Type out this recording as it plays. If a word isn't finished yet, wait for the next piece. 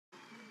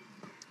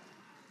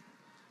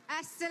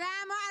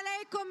Assalamu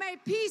alaikum, may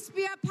peace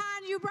be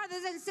upon you,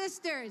 brothers and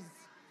sisters.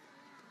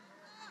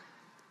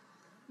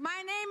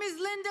 My name is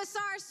Linda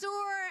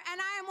Sarsour, and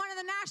I am one of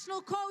the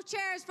national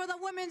co-chairs for the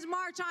Women's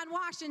March on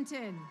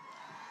Washington.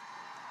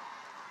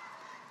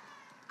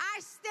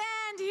 I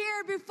stand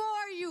here before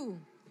you,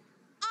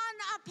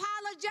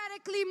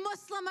 unapologetically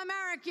Muslim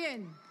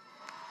American,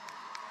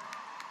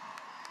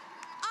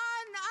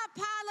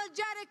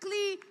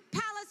 unapologetically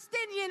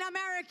Palestinian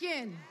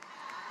American,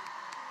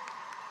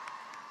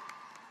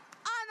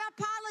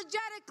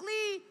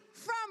 unapologetically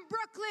from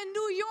Brooklyn,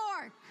 New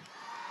York.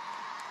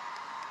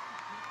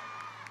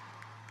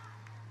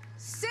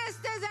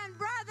 Sisters and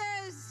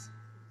brothers,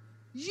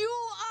 you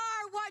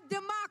are what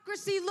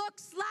democracy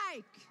looks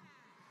like.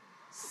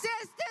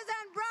 Sisters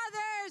and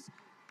brothers,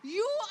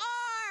 you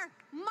are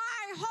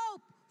my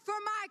hope for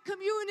my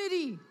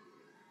community.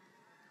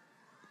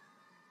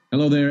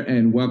 Hello there,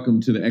 and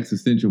welcome to the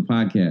Existential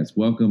Podcast.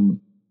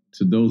 Welcome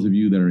to those of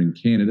you that are in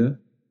Canada,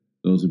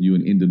 those of you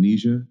in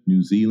Indonesia,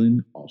 New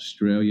Zealand,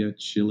 Australia,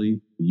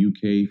 Chile, the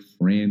UK,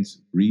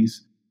 France,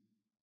 Greece,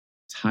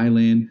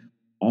 Thailand,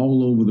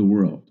 all over the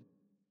world.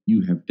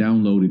 You have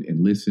downloaded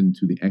and listened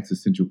to the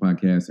Existential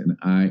Podcast, and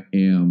I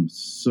am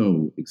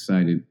so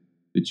excited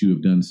that you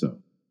have done so.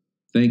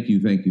 Thank you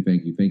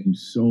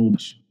so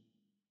much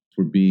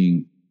for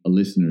being a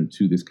listener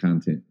to this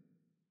content.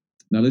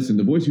 Now listen,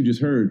 the voice you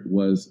just heard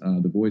was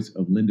the voice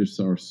of Linda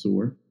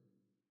Sarsour,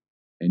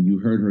 and you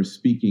heard her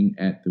speaking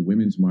at the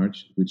Women's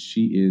March, which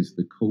she is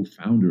the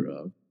co-founder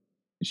of.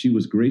 And she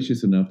was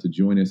gracious enough to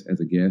join us as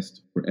a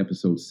guest for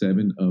episode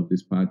 7 of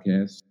this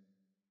podcast.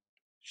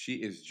 She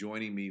is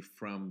joining me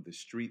from the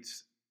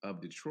streets of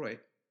Detroit.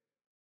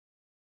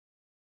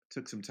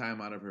 Took some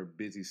time out of her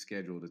busy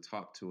schedule to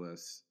talk to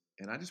us.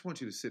 And I just want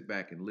you to sit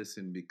back and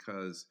listen,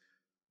 because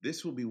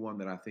this will be one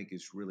that I think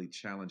is really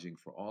challenging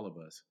for all of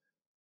us,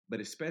 but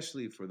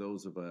especially for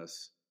those of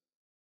us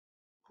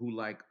who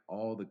like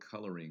all the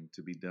coloring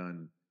to be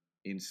done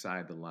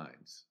inside the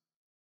lines.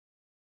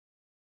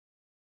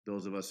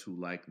 Those of us who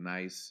like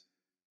nice,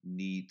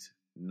 neat,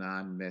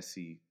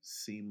 non-messy,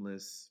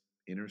 seamless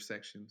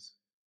intersections.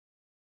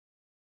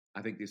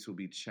 I think this will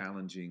be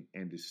challenging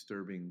and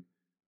disturbing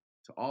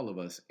to all of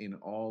us in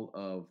all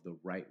of the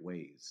right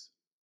ways.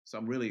 So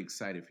I'm really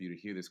excited for you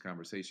to hear this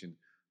conversation.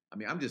 I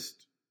mean, I'm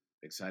just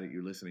excited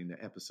you're listening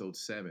to episode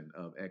 7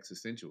 of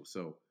Existential.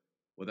 So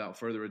without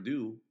further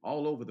ado,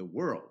 all over the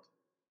world,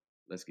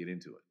 let's get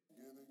into it.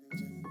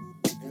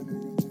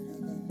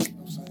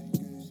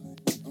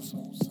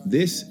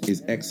 This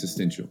is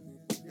Existential,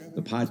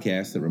 the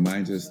podcast that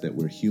reminds us that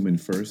we're human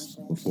first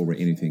before we're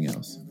anything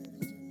else.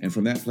 And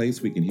from that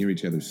place, we can hear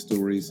each other's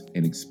stories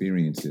and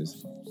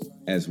experiences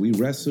as we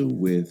wrestle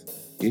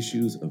with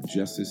issues of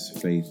justice,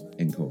 faith,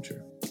 and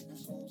culture.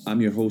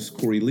 I'm your host,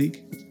 Corey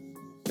Leak.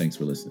 Thanks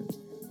for listening.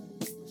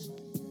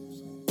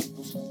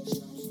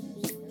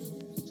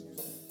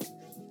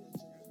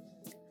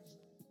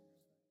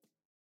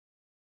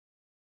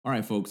 All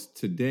right, folks,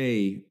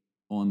 today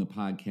on the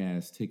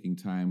podcast, taking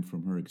time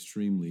from her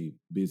extremely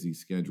busy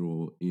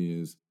schedule,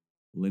 is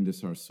Linda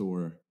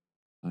Sarsour.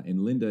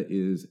 And Linda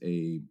is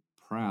a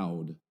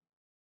proud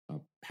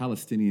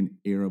Palestinian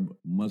Arab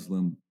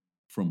Muslim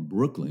from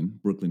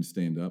Brooklyn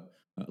stand up.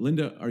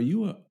 Linda, are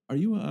you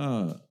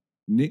a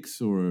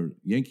Knicks or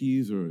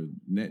Yankees or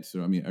Nets?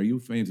 Or, I mean, are you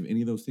fans of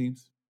any of those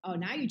teams? Oh,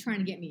 now you're trying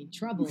to get me in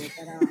trouble.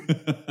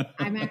 But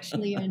I'm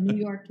actually a New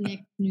York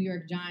Knicks, New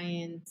York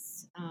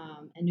Giants,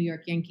 and New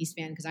York Yankees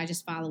fan, because I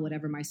just follow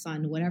whatever my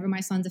son's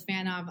a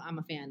fan of, I'm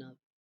a fan of.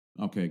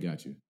 Okay,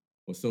 got you.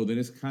 Well, so then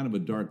it's kind of a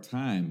dark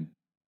time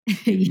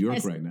in New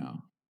York right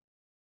now.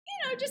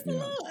 Just a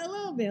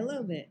little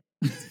bit.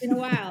 It's been a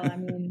while. I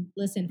mean,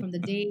 listen, from the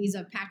days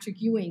of Patrick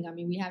Ewing, I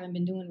mean, we haven't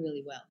been doing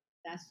really well.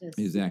 That's just...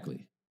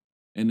 Exactly.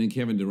 And then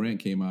Kevin Durant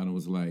came out and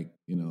was like,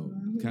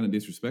 kind of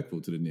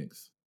disrespectful to the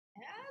Knicks.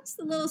 That's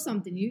a little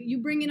something. You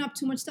bringing up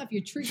too much stuff.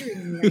 You're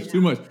triggering me right It's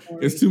too much.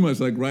 Corey. It's too much,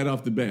 like right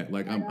off the bat.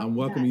 Like I'm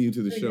welcoming you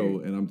to the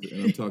show, and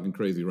I'm talking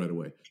crazy right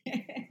away.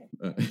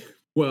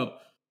 Well,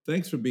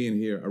 thanks for being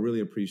here. I really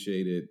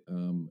appreciate it.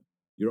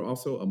 You're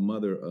also a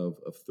mother of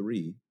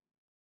 3.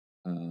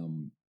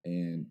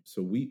 And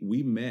so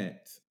we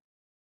met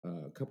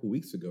a couple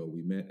weeks ago.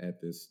 We met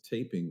at this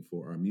taping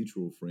for our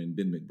mutual friend,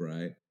 Ben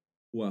McBride,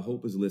 who I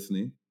hope is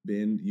listening.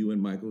 Ben, you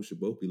and Michael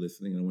should both be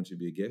listening, and I want you to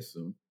be a guest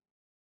soon.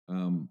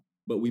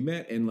 But we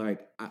met, and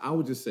like, I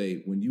would just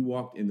say, when you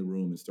walked in the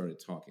room and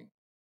started talking,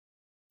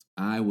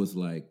 I was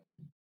like,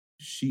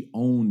 she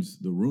owns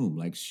the room.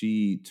 Like,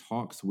 she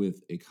talks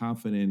with a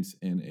confidence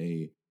and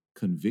a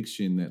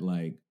conviction that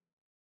like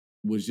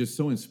was just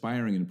so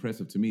inspiring and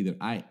impressive to me that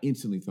I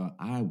instantly thought,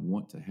 I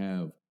want to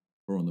have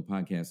her on the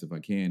podcast if I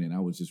can. And I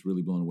was just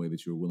really blown away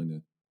that you were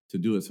willing to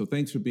do it. So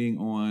thanks for being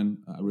on.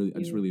 I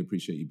just really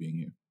appreciate you being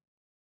here.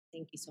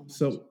 Thank you so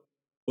much.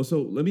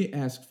 So let me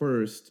ask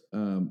first,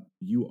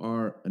 you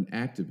are an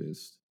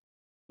activist,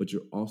 but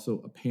you're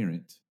also a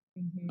parent.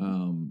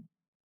 Mm-hmm.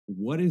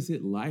 What is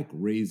it like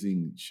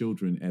raising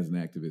children as an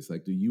activist?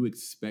 Like, do you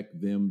expect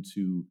them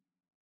to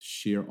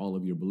share all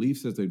of your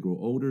beliefs as they grow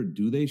older?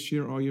 Do they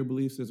share all your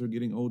beliefs as they're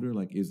getting older?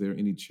 Like, is there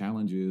any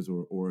challenges,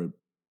 or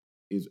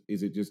is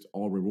it just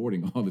all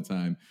rewarding all the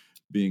time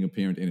being a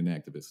parent and an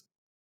activist?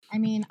 I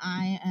mean,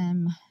 I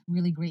am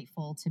really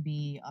grateful to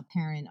be a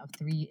parent of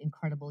three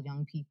incredible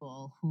young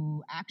people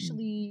who Mm,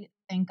 actually,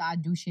 thank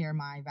God, do share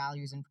my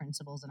values and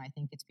principles. And I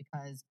think it's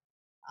because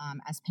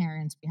as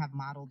parents, we have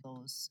modeled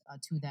those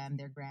to them,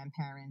 their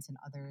grandparents, and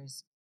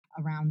others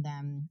around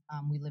them.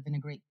 We live in a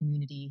great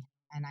community,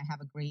 and I have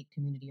a great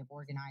community of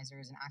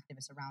organizers and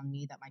activists around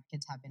me that my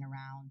kids have been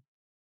around.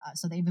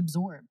 So they've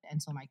absorbed.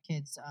 And so my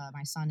kids,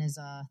 my son is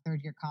a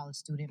third-year college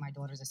student, my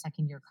daughter's a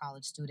second-year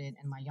college student,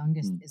 and my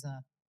youngest mm, is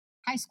a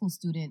high school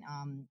student.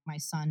 My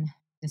son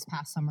this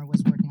past summer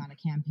was working on a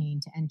campaign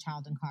to end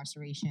child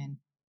incarceration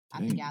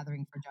at the dang.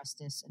 Gathering for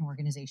Justice, an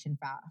organization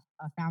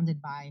founded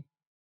by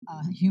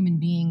a human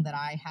being that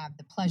I have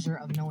the pleasure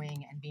of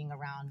knowing and being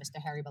around,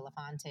 Mr. Harry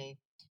Belafonte.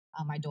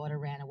 My daughter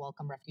ran a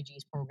Welcome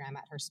Refugees program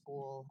at her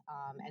school.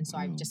 And so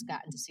I've Wow. just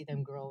gotten to see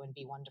them grow and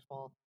be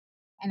wonderful.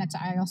 And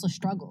I also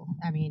struggle.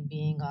 I mean,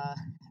 being a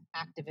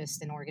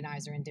activist and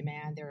organizer in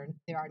demand,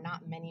 there are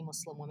not many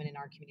Muslim women in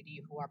our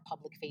community who are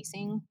public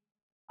facing,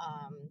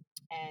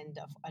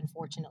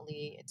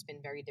 unfortunately, it's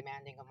been very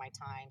demanding of my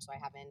time. So I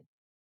haven't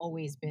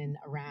always been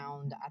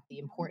around at the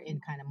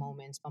important kind of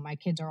moments. But my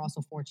kids are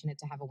also fortunate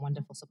to have a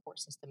wonderful support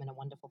system and a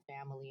wonderful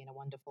family and a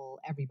wonderful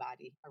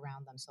everybody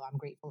around them. So I'm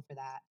grateful for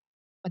that.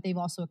 But they've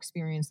also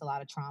experienced a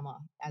lot of trauma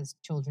as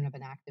children of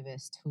an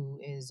activist who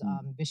is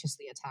Mm,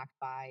 viciously attacked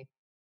by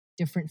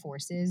different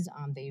forces.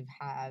 They've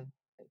have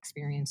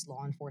experienced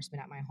law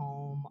enforcement at my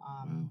home,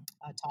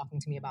 wow. talking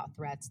to me about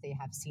threats. They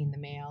have seen the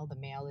mail. The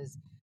mail is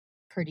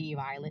pretty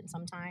violent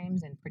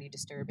sometimes and pretty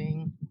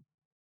disturbing.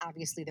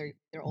 Obviously,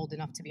 they're old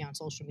enough to be on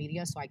social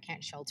media, so I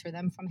can't shelter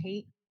them from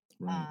hate.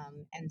 Right.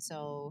 And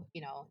so,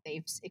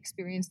 they've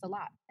experienced a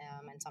lot.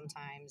 And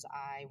sometimes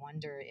I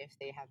wonder if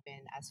they have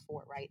been as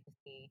forthright with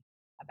me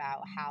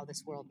about how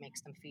this world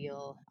makes them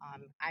feel.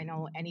 I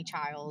know any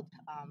child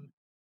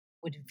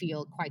would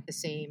feel quite the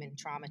same and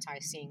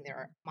traumatized seeing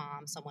their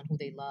mom, someone who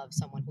they love,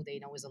 someone who they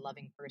know is a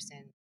loving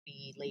person,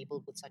 be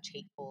labeled with such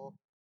hateful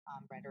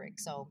rhetoric.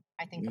 So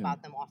I think Yeah.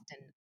 about them often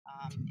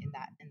in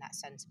that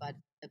sense. But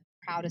the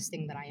proudest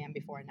thing that I am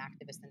before an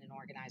activist and an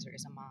organizer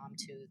is a mom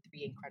to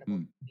three incredible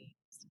Mm,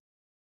 beings.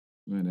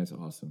 man, that's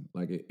awesome.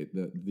 Like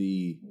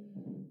the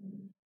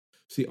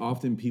see,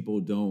 often people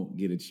don't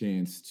get a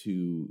chance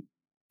to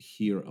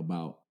hear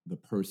about the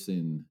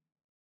person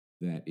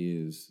that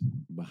is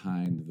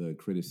behind the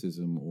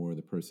criticism, or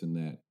the person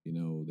that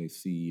they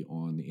see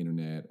on the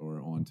internet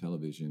or on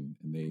television,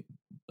 and they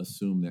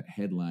assume that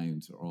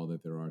headlines are all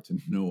that there are to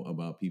know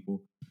about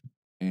people.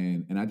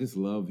 And I just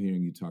love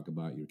hearing you talk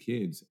about your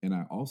kids. And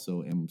I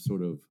also am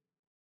sort of,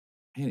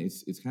 man,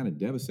 it's kind of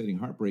devastating,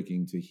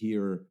 heartbreaking to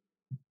hear,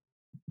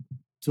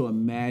 to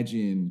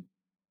imagine.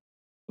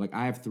 Like,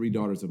 I have three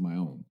daughters of my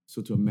own,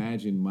 so to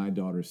imagine my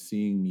daughter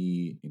seeing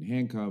me in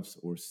handcuffs,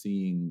 or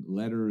seeing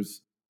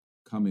letters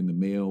come in the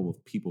mail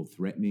with people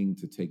threatening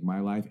to take my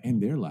life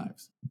and their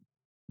lives,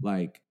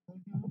 like,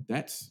 Mhm.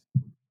 that's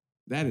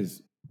that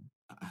is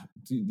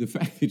the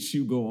fact that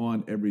you go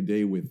on every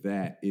day with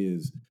that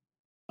is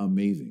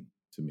amazing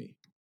to me.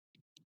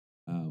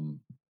 um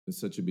it's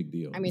such a big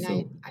deal. I mean, I,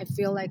 So I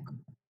feel like,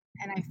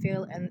 and I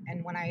feel,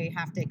 and when I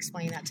have to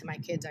explain that to my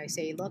kids, I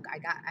say, look,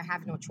 I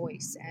have no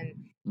choice. And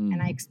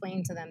I mm,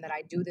 explain to them that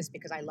I do this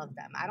because I love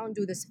them. I don't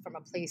do this from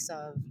a place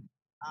of,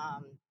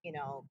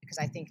 because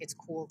I think it's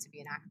cool to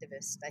be an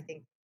activist. I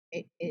think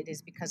it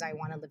is because I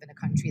want to live in a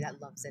country that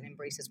loves and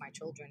embraces my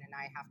children, and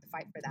I have to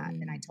fight for that.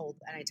 And dang.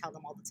 I tell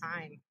them all the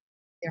time,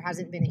 there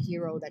hasn't been a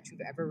hero that you've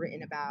ever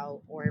written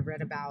about or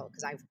read about,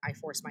 because I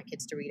force my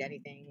kids to read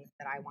anything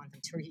that I want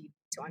them to read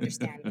to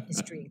understand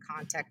history and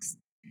context.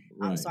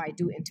 Right. So I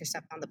do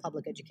intercept on the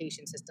public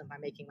education system by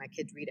making my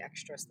kids read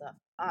extra stuff,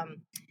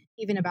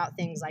 even about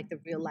things like the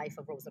real life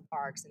of Rosa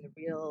Parks and the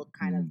real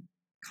kind of Mm,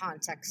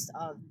 context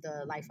of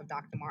the life of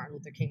Dr. Martin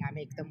Luther King. I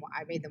made them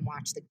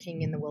watch The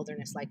King in the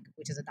Wilderness,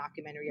 which is a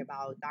documentary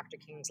about Dr.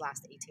 King's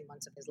last 18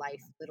 months of his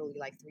life, literally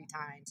like 3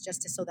 times,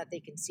 so that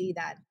they can see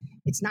that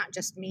it's not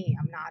just me.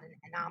 I'm not an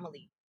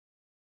anomaly.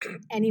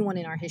 Anyone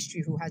in our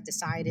history who has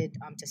decided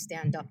to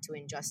stand up to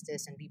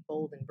injustice and be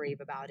bold and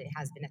brave about it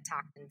has been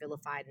attacked and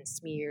vilified and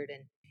smeared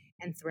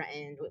and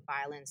threatened with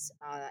violence.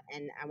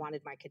 And I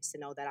wanted my kids to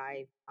know that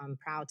I'm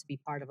proud to be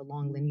part of a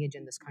long lineage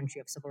in this country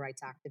of civil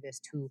rights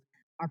activists who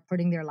are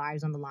putting their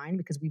lives on the line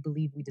because we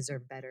believe we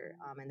deserve better,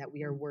 and that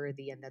we are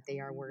worthy and that they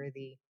are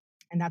worthy.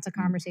 And that's a mm,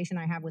 conversation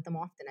I have with them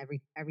often.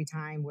 Every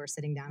time we're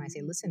sitting down, I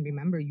say, listen,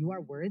 remember, you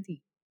are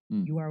worthy.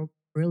 mm. You are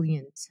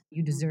brilliant.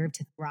 You deserve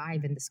to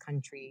thrive in this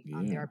country.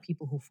 There Yeah. are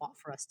people who fought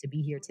for us to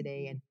be here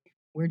today, and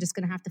we're just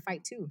going to have to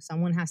fight too.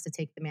 Someone has to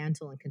take the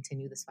mantle and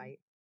continue this fight.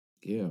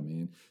 Yeah,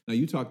 man. Now,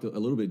 you talked a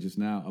little bit just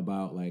now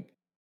about, like,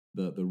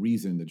 the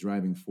reason, the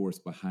driving force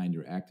behind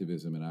your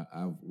activism, and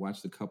I've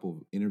watched a couple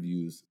of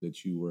interviews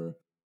that you were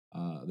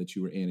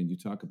in, and you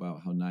talk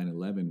about how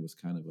 9/11 was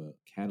kind of a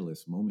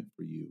catalyst moment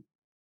for you.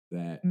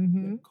 that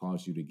Mm-hmm.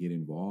 caused you to get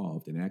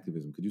involved in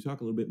activism. Could you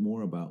talk a little bit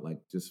more about like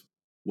just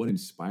what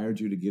inspired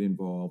you to get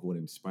involved, what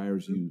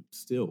inspires you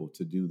still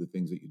to do the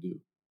things that you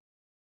do?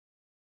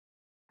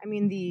 I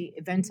mean, the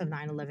events of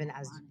 9/11,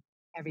 as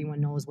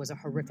everyone knows, was a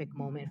horrific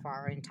moment for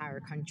our entire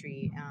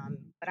country.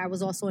 But I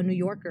was also a New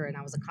Yorker, and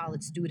I was a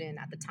college student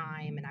at the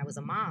time, and I was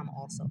a mom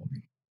also.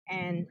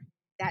 And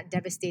that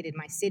devastated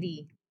my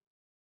city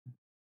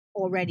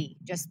already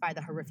just by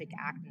the horrific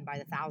act and by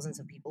the thousands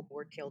of people who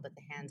were killed at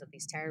the hands of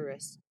these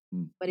terrorists.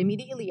 Mm. But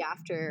immediately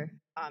after,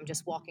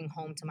 just walking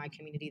home to my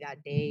community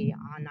that day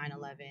on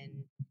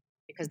 9/11,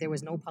 because there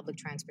was no public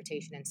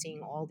transportation, and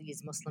seeing all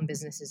these Muslim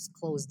businesses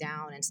closed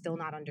down and still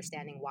not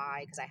understanding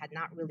why, because I had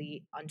not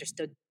really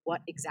understood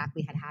what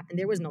exactly had happened.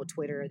 There was no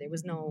Twitter, there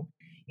was no,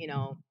 you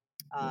know,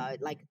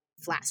 like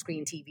flat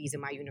screen TVs in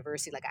my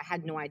university. Like I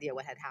had no idea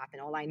what had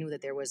happened. All I knew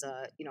that there was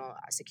a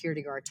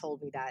security guard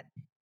told me that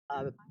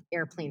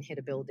airplane hit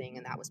a building,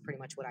 and that was pretty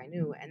much what I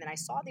knew. And then I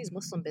saw these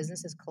Muslim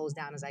businesses close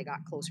down as I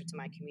got closer to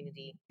my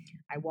community.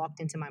 I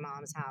walked into my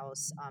mom's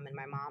house, and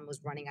my mom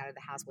was running out of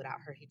the house without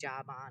her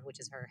hijab on,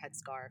 which is her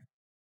headscarf.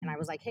 And I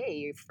was like, "Hey,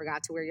 you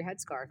forgot to wear your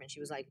headscarf." And she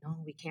was like,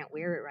 "No, we can't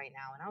wear it right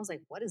now." And I was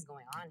like, "What is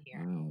going on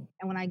here?" Wow.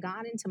 And when I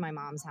got into my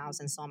mom's house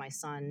and saw my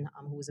son,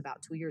 who was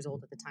about 2 years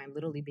old at the time,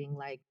 literally being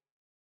like,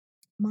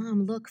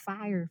 "Mom, look,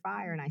 fire,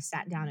 fire." And I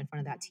sat down in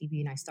front of that TV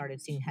and I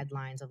started seeing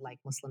headlines of like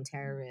Muslim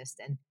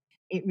terrorists. And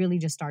it really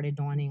just started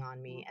dawning on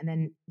me. And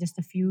then just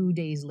a few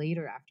days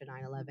later after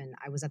 9/11,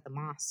 I was at the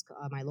mosque,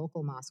 my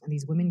local mosque, and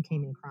these women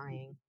came in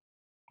crying.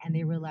 And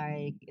they were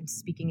like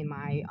speaking in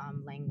my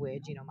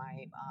language.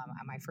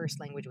 My first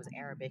language was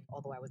Arabic,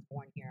 although I was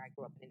born here. I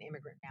grew up in an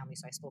immigrant family,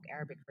 so I spoke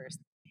Arabic first.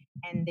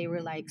 And they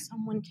were like,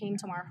 "Someone came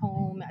to our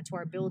home, to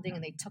our building,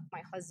 and they took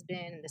my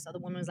husband." And this other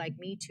woman was like,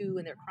 "Me too,"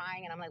 and they're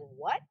crying. And I'm like,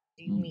 "What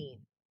do you Mm.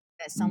 mean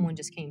that someone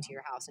just came to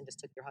your house and just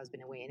took your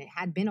husband away?" And it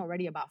had been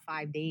already about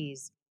 5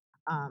 days.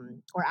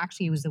 Or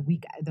actually, it was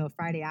the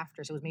Friday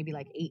after, so it was maybe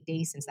like 8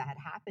 days since that had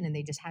happened, and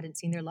they just hadn't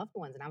seen their loved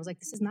ones. And I was like,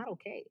 "This is not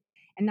okay."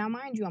 And now,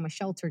 mind you, I'm a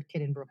sheltered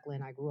kid in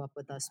Brooklyn. I grew up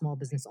with a small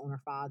business owner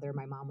father.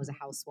 My mom was a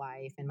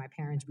housewife, and my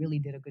parents really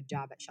did a good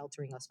job at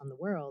sheltering us from the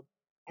world.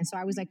 And so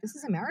I was like, "This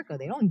is America.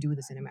 They don't do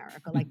this in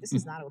America. Like, this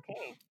is not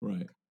okay."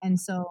 Right. And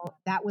so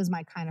that was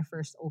my kind of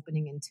first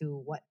opening into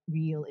what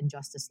real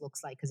injustice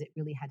looks like, because it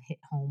really had hit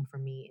home for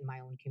me in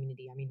my own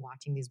community. I mean,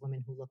 watching these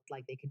women who looked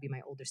like they could be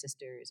my older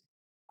sisters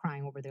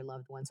crying over their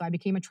loved ones. So I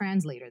became a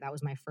translator. That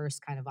was my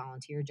first kind of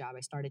volunteer job. I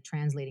started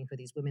translating for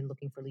these women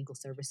looking for legal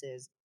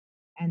services.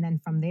 And then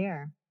from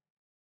there,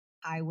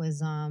 I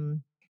was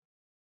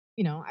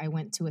I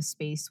went to a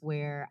space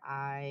where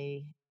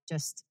I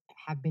just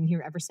have been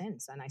here ever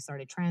since. And I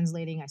started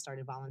translating. I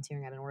started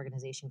volunteering at an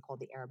organization called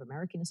the Arab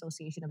American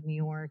Association of New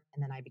York.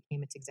 And then I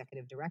became its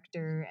executive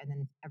director. And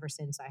then ever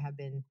since, I have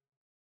been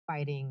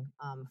fighting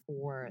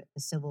for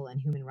the civil and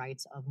human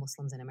rights of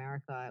Muslims in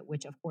America,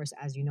 which, of course,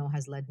 as you know,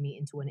 has led me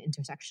into an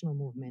intersectional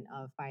movement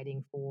of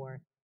fighting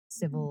for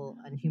civil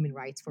and human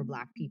rights for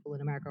Black people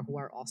in America who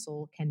are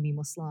also can be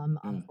Muslim,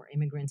 for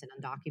immigrants and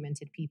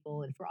undocumented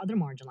people, and for other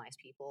marginalized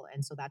people.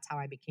 And so that's how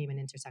I became an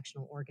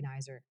intersectional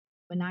organizer.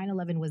 But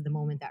 9/11 was the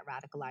moment that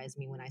radicalized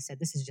me when I said,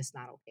 "This is just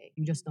not okay.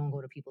 You just don't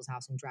go to people's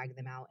house and drag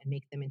them out and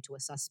make them into a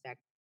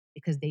suspect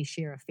because they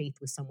share a faith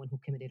with someone who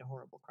committed a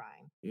horrible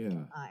crime."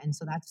 Yeah. And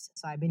so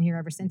I've been here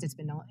ever since. It's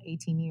been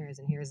 18 years,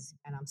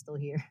 and I'm still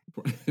here.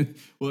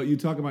 Well, you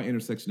talk about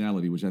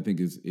intersectionality, which I think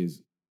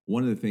is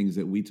one of the things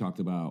that we talked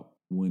about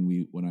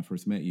when I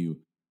first met you,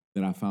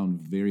 that I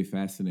found very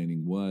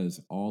fascinating, was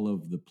all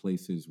of the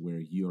places where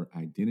your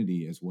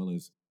identity as well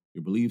as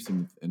your beliefs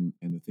and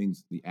the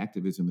things, the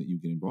activism that you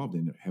get involved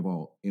in, have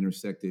all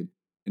intersected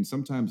and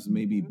sometimes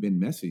maybe been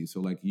messy. So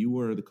like, you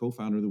were the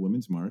co-founder of the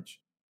Women's March,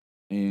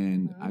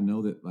 and I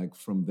know that like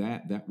from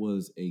that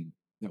was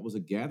a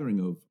gathering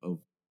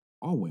of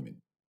all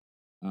women.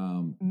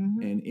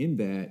 And in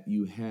that,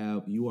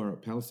 you are a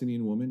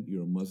Palestinian woman,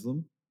 you're a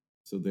Muslim.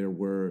 So there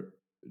were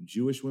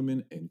Jewish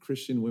women and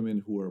Christian women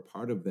who were a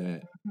part of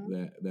that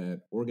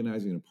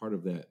organizing and a part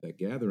of that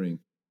gathering.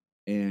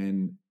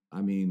 And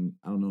I mean,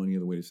 I don't know any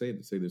other way to say it,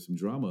 to say there's some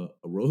drama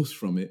arose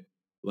from it.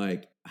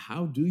 Like,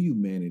 how do you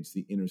manage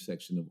the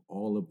intersection of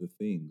all of the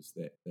things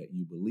that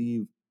you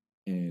believe,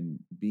 and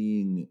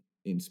being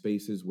in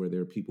spaces where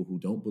there are people who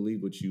don't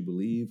believe what you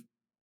believe,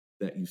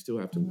 that you still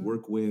have to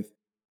work with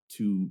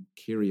to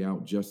carry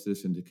out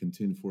justice and to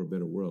contend for a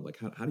better world? Like,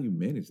 how do you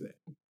manage that?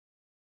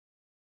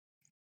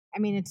 I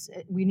mean,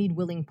 we need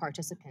willing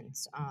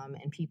participants,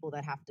 and people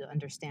that have to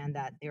understand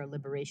that their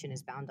liberation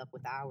is bound up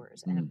with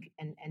ours,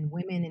 and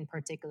women in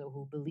particular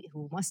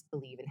who must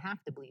believe and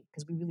have to believe,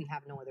 because we really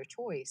have no other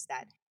choice,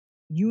 that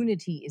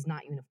unity is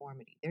not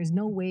uniformity. There's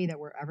no way that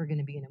we're ever going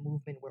to be in a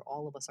movement where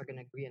all of us are going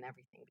to agree on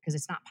everything, because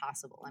it's not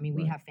possible. I mean,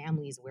 we Right. have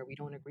families where we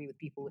don't agree with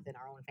people within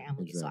our own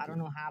families. So I Exactly.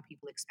 don't know how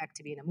people expect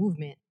to be in a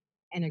movement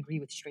and agree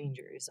with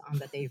strangers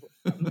that they've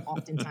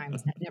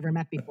oftentimes never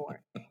met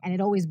before. And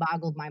it always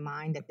boggled my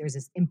mind that there's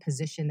this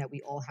imposition that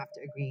we all have to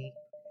agree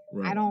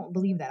I don't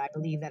believe that. I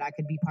believe that I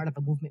could be part of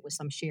a movement with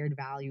some shared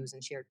values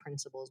and shared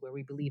principles where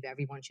we believe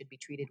everyone should be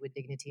treated with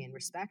dignity and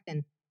respect.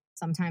 And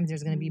sometimes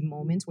there's going to be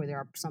moments where there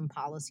are some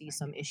policies,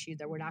 some issues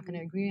that we're not going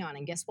to agree on.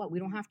 And guess what? We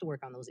don't have to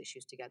work on those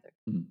issues together.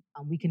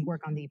 We can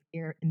work on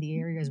in the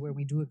areas where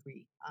we do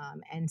agree.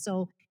 And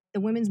so the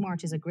Women's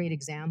March is a great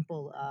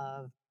example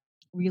of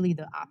really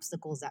the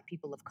obstacles that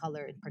people of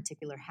color in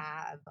particular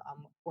have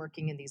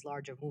working in these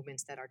larger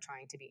movements that are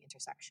trying to be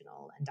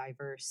intersectional and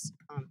diverse,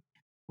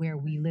 where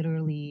we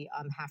literally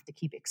have to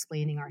keep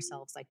explaining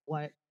ourselves,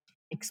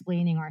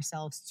 explaining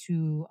ourselves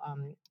to,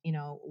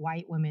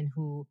 white women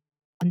who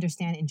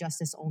understand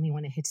injustice only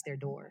when it hits their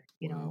door,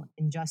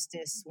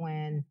 injustice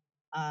when,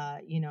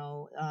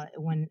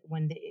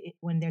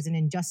 when there's an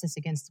injustice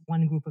against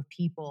one group of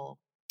people,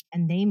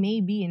 and they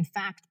may be in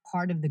fact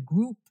part of the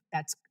group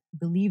that's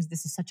believes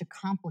this is such a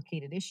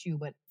complicated issue,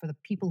 but for the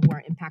people who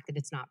are impacted,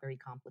 it's not very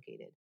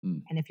complicated.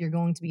 And if you're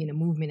going to be in a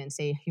movement and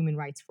say human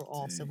rights for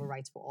all, civil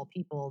rights for all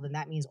people, then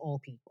that means all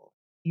people.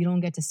 You don't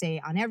get to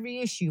say on every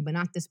issue, but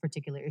not this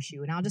particular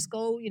issue. And I'll just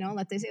go,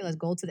 let's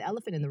go to the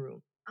elephant in the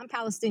room. I'm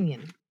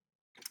Palestinian.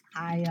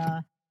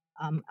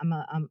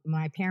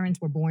 My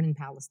parents were born in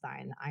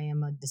Palestine. I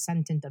am a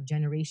descendant of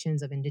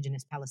generations of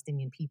indigenous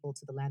Palestinian people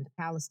to the land of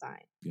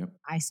Palestine. Yep.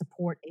 I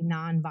support a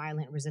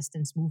nonviolent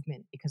resistance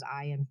movement because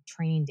I am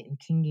trained in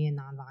Kingian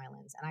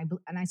nonviolence,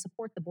 and I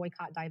support the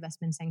boycott,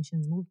 divestment,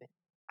 sanctions movement.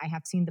 I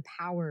have seen the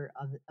power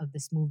of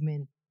this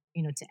movement,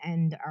 to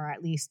end, or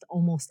at least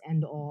almost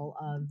end, all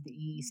of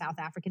the South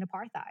African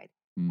apartheid.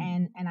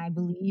 And I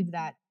believe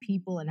that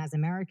people, and as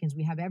Americans,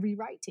 we have every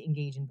right to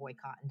engage in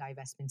boycott and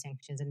divestment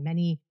sanctions. And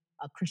many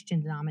Christian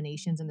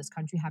denominations in this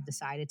country have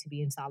decided to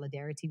be in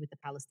solidarity with the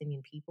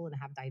Palestinian people and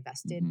have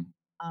divested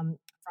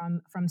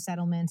from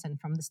settlements and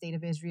from the state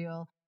of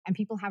Israel. And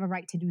people have a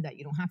right to do that.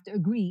 You don't have to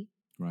agree,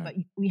 but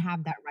we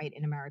have that right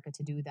in America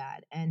to do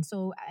that. And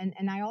so,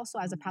 and I also,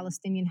 as a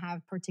Palestinian,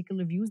 have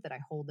particular views that I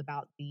hold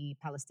about the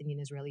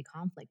Palestinian-Israeli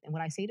conflict. And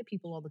what I say to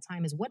people all the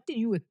time is, what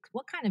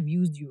kind of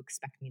views do you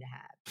expect me to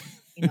have?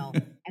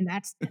 And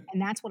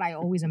that's what I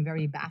always am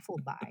very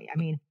baffled by. I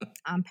mean,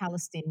 I'm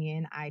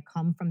Palestinian. I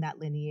come from that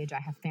lineage. I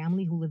have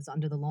family who lives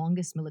under the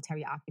longest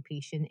military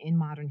occupation in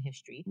modern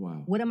history.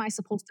 Wow. What am I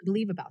supposed to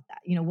believe about that?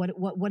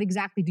 What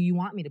exactly do you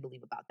want me to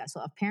believe about that?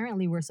 So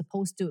apparently we're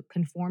supposed to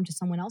conform to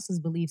someone else's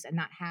beliefs and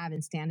not have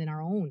and stand in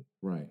our own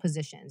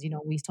positions.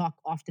 We talk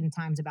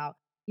oftentimes about,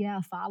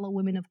 follow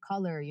women of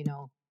color,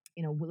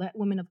 let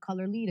women of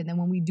color lead. And then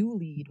when we do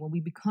lead, when we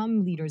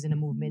become leaders in a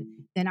movement,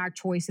 then our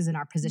choices and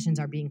our positions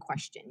are being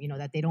questioned,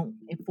 that they don't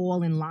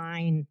fall in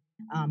line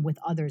with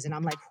others. And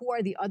I'm like, who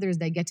are the others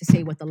that get to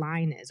say what the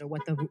line is, or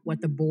what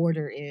the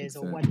border is,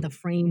 or what the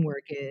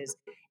framework is?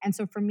 And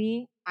so for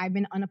me, I've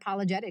been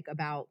unapologetic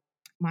about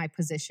my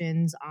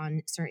positions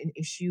on certain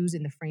issues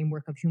in the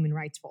framework of human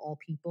rights for all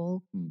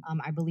people.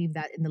 I believe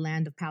that in the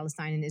land of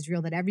Palestine and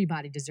Israel, that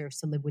everybody deserves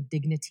to live with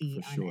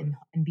dignity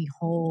and be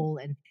whole,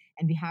 and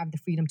have the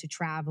freedom to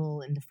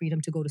travel, and the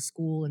freedom to go to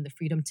school, and the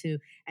freedom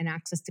and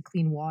access to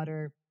clean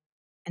water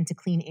and to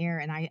clean air.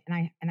 And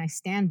I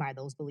stand by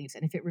those beliefs.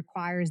 And if it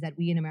requires that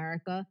we in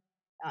America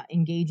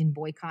engage in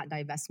boycott,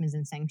 divestments,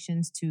 and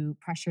sanctions to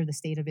pressure the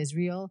state of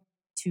Israel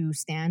to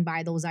stand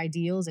by those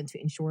ideals and to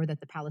ensure that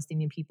the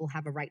Palestinian people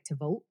have a right to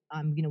vote.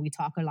 We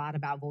talk a lot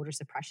about voter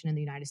suppression in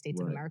the United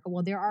States of America.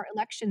 Well, there are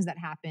elections that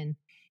happen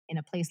in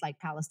a place like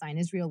Palestine,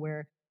 Israel,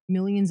 where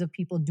millions of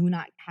people do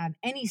not have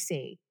any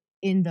say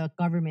in the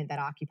government that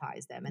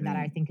occupies them. And that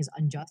I think is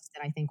unjust.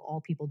 And I think all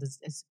people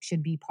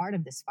should be part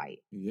of this fight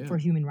for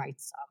human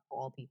rights for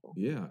all people.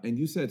 Yeah. And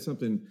you said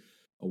something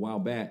a while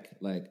back,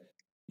 like,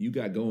 you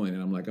got going,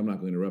 and I'm like, I'm not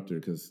going to interrupt her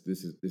because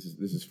this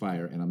is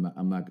fire, and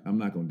I'm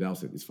not going to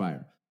douse it. It's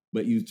fire.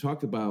 But you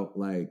talked about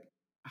like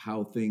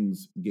how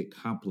things get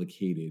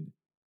complicated,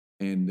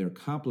 and they're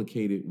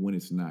complicated when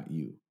it's not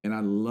you. And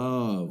I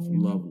love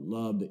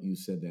that you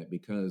said that,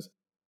 because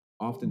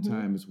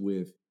oftentimes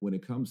when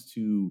it comes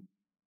to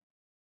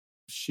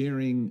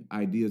sharing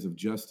ideas of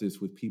justice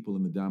with people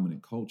in the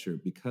dominant culture,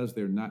 because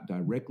they're not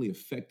directly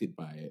affected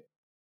by it,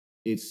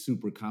 it's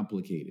super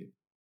complicated.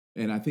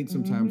 And I think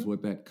sometimes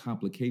what that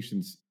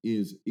complications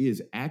is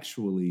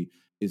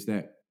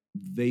that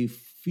they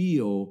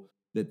feel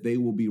that they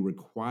will be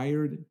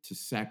required to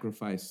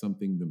sacrifice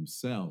something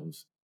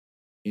themselves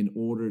in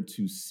order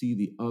to see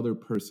the other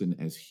person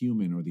as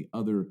human, or the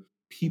other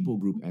people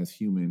group as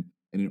human.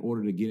 And in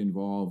order to get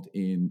involved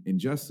in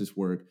justice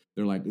work,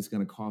 they're like, it's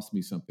going to cost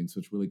me something.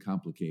 So it's really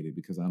complicated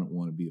because I don't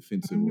want to be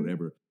offensive or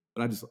whatever.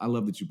 But I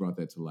love that you brought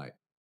that to light.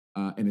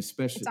 And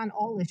especially, it's on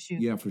all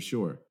issues. Yeah, for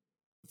sure.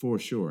 For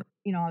sure.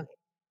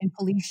 In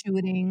police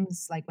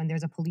shootings, like when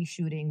there's a police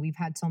shooting, we've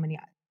had so many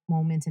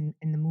moments in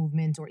the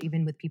movement, or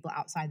even with people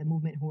outside the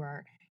movement, who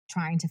are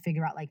trying to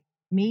figure out, like,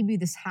 maybe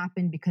this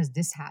happened because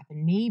this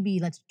happened.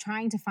 Maybe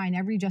trying to find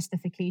every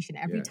justification,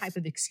 every type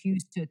of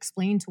excuse to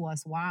explain to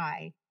us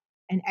why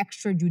an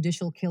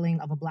extrajudicial killing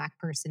of a Black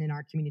person in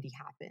our community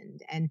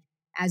happened. And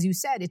as you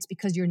said, it's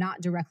because you're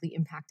not directly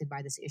impacted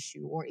by this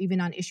issue, or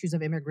even on issues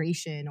of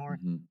immigration, or,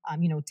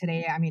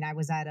 today, I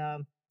was at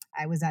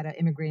I was at an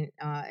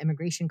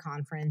immigration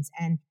conference,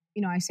 and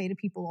I say to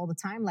people all the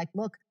time, like,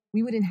 look,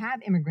 we wouldn't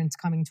have immigrants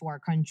coming to our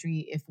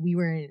country if we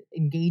were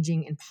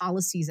engaging in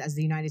policies as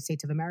the United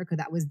States of America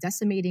that was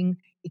decimating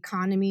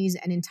economies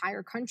and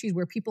entire countries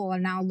where people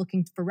are now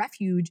looking for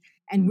refuge,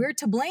 and we're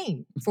to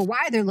blame for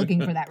why they're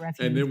looking for that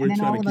refuge. And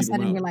then all of a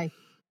sudden we're like,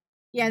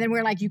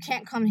 you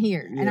can't come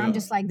here. And I'm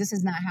just like, this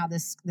is not how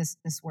this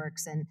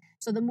works. And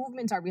so the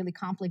movements are really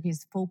complicated.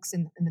 Folks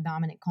in the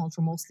dominant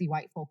culture, mostly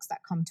white folks that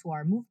come to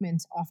our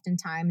movement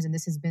oftentimes, and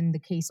this has been the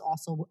case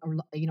also,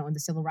 in the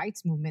civil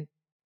rights movement,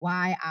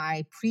 why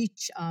I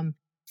preach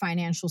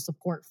financial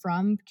support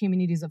from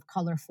communities of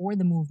color for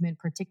the movement,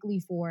 particularly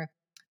for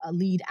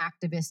lead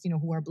activists,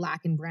 who are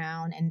Black and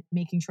brown, and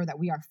making sure that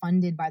we are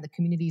funded by the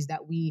communities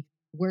that we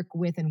work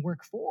with and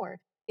work for,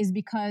 is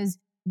because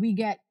we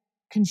get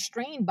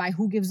constrained by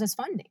who gives us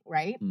funding,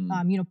 right?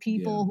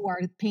 People who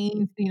are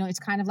paying, it's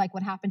kind of like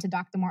what happened to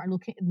Dr. Martin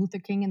Luther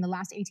King in the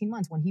last 18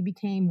 months when he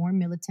became more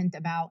militant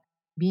about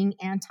being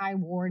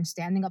anti-war and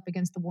standing up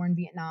against the war in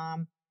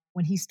Vietnam.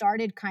 When he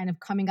started kind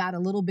of coming out a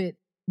little bit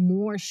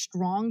more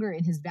stronger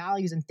in his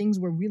values, and things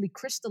were really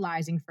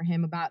crystallizing for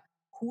him about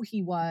who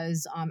he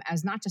was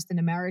as not just an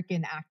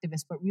American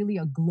activist, but really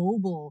a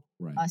global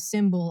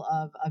symbol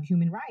of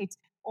human rights,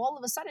 all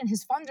of a sudden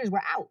his funders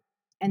were out,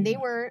 and they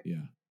were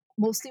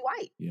mostly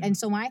white. And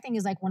so my thing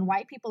is, like, when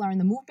white people are in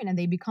the movement and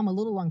they become a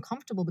little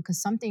uncomfortable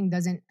because something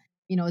doesn't,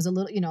 is a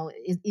little,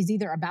 is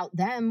either about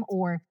them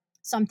or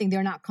something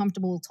they're not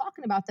comfortable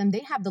talking about them, they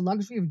have the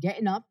luxury of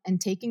getting up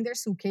and taking their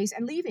suitcase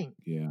and leaving.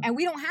 And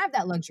we don't have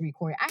that luxury,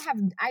 Corey.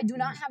 I do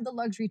not have the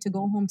luxury to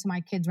go home to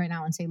my kids right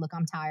now and say, look,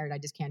 I'm tired, I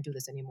just can't do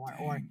this anymore,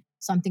 or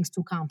something's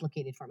too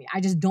complicated for me.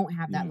 I just don't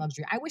have that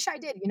luxury. I wish I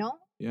did,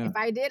 If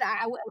I did,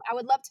 I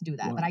would love to do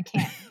that, but I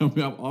can't.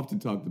 I've often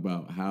talked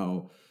about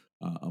how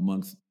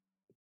amongst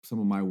some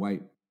of my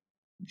white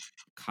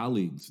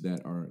colleagues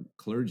that are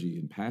clergy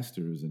and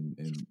pastors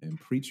and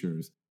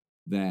preachers,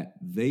 that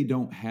they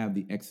don't have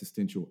the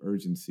existential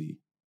urgency.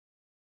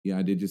 Yeah,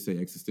 I did just say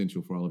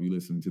existential for all of you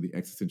listening to the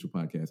Existential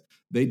Podcast.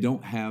 They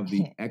don't have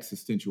the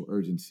existential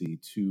urgency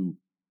to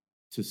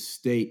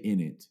stay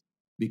in it,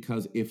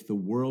 because if the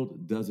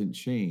world doesn't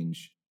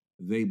change,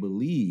 they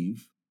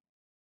believe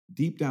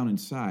deep down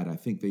inside, I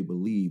think they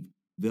believe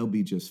they'll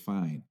be just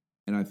fine.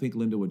 And I think,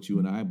 Linda, what you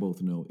and I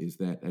both know is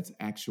that that's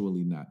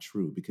actually not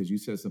true, because you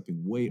said something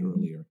way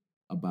earlier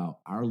about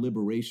our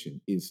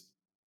liberation is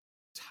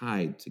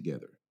tied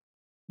together.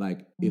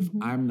 Like, if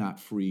I'm not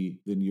free,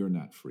 then you're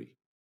not free.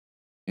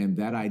 And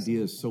that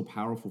idea is so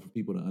powerful for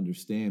people to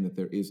understand,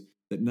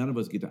 that none of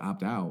us get to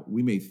opt out.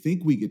 We may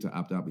think we get to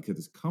opt out because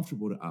it's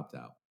comfortable to opt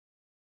out.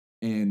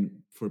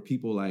 And for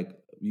people like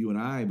you and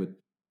I, but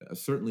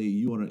certainly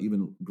you on an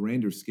even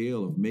grander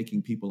scale of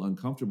making people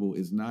uncomfortable,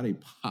 is not a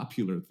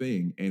popular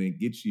thing. And it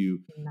gets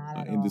you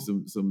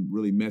into some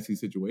really messy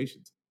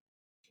situations.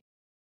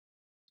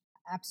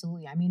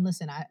 Absolutely. I mean,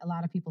 listen, a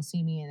lot of people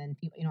see me, and then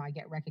people, I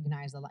get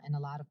recognized in a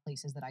lot of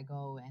places that I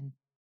go, and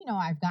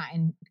I've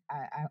gotten.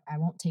 I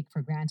won't take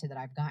for granted that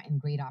I've gotten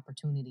great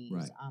opportunities.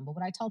 Right. But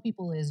what I tell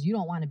people is, you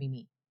don't want to be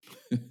me,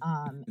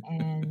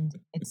 and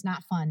it's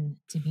not fun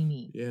to be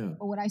me. Yeah.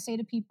 But what I say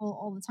to people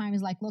all the time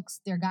is, like, look,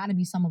 there got to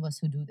be some of us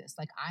who do this.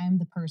 Like, I am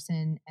the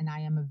person, and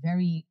I am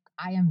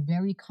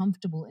very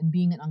comfortable in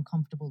being an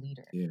uncomfortable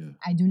leader. Yeah.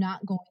 I do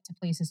not go into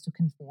places to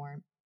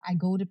conform. I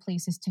go to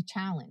places to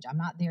challenge. I'm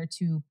not there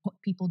to put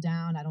people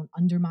down. I don't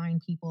undermine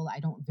people.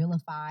 I don't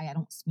vilify. I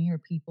don't smear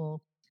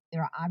people.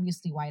 There are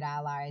obviously white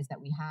allies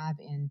that we have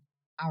in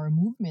our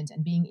movement,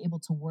 and being able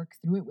to work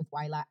through it with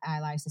white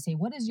allies to say,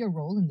 what is your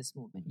role in this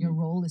movement? Your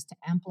role is to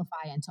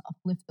amplify and to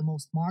uplift the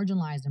most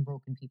marginalized and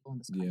broken people in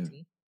this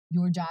country.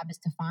 Your job is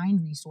to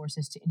find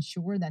resources to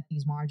ensure that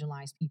these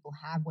marginalized people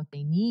have what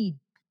they need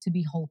to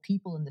be whole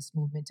people in this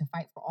movement, to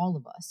fight for all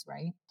of us,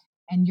 right?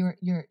 And your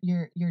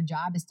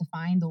job is to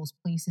find those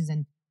places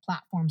and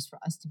platforms for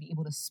us to be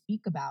able to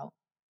speak about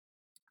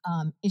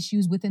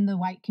issues within the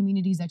white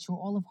communities that you're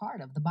all a part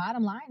of. The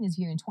bottom line is,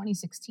 here in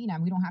 2016,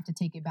 and we don't have to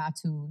take it back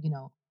to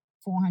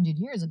 400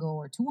 years ago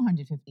or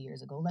 250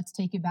 years ago. Let's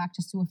take it back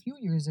just to a few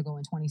years ago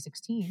in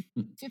 2016.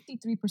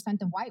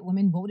 53% of white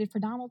women voted for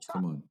Donald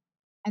Trump. Come on.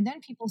 And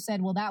then people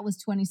said, well, that was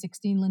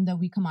 2016, Linda.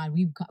 We've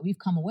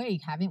come away,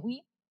 haven't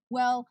we?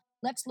 Well,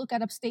 let's look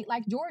at a state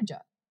like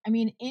Georgia. I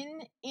mean,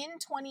 in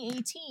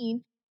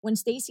 2018, when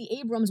Stacey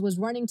Abrams was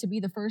running to be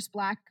the first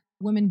Black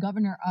woman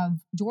governor of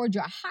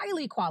Georgia, a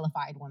highly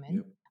qualified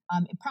woman,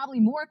 probably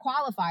more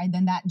qualified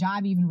than that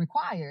job even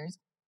requires,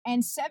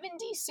 and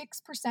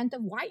 76%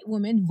 of white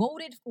women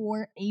voted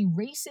for a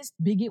racist,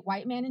 bigot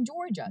white man in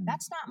Georgia.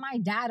 That's not my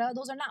data.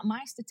 Those are not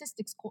my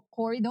statistics,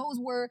 Corey. Those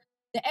were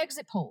the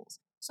exit polls.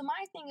 So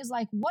my thing is,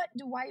 like, what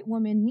do white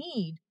women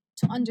need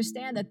to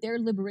understand that their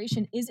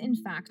liberation is in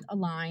fact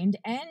aligned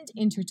and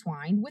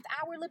intertwined with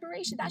our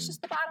liberation? That's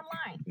just the bottom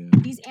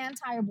line. These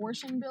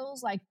anti-abortion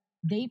bills, like,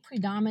 they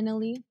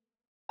predominantly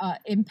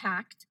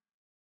impact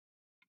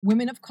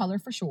women of color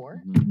for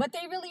sure, but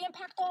they really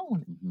impact all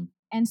women.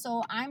 And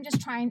so I'm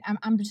just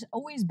I'm just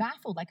always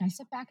baffled. Like I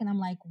sit back and I'm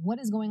like, what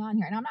is going on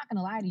here? And I'm not going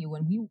to lie to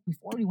you.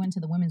 Before we went to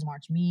the Women's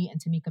March, me and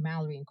Tamika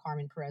Mallory and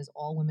Carmen Perez,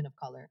 all women of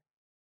color,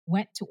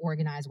 went to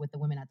organize with the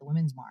women at the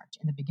Women's March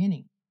in the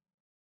beginning.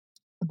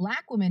 The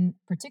Black women,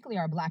 particularly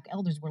our Black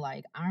elders, were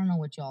like, I don't know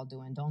what y'all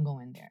doing. Don't go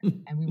in there.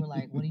 And we were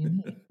like, what do you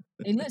mean?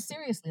 They lived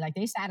seriously. Like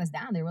they sat us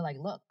down. They were like,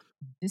 look,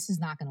 this is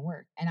not going to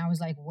work. And I was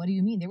like, what do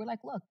you mean? They were like,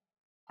 look,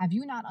 have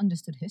you not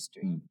understood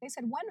history? They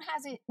said,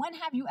 when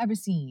have you ever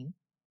seen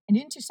an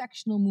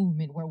intersectional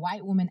movement where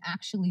white women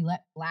actually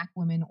let Black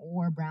women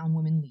or brown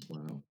women lead?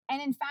 Wow.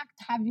 And in fact,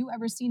 have you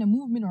ever seen a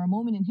movement or a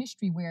moment in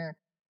history where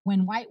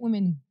when white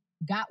women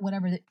got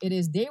whatever it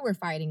is they were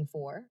fighting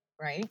for,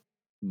 right?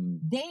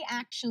 They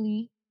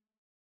actually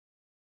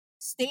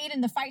stayed in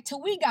the fight till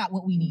we got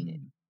what we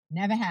needed.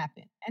 Never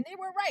happened. And they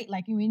were right.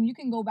 Like, I mean, you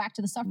can go back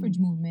to the suffrage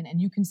movement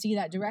and you can see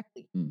that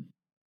directly.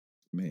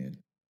 Man.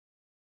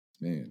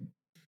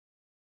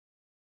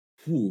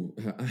 Whew.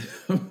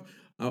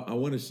 I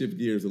want to shift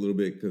gears a little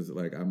bit because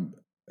like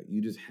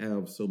you just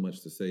have so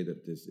much to say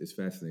that this is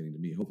fascinating to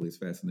me. Hopefully it's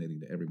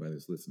fascinating to everybody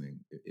that's listening.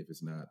 If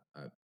it's not,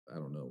 I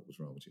don't know what's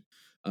wrong with you.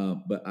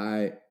 But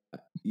I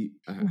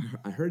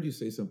heard you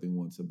say something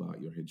once about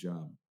your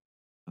hijab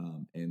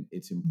and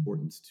its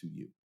importance to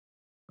you.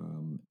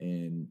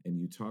 And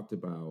you talked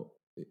about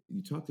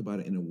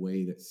it in a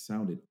way that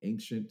sounded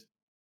ancient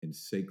and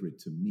sacred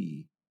to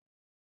me,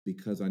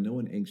 because I know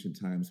in ancient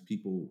times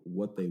people,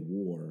 what they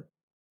wore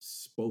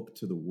spoke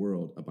to the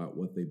world about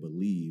what they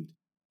believed.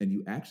 And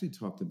you actually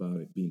talked about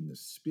it being a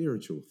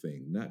spiritual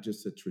thing, not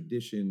just a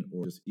tradition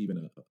or just even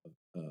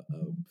a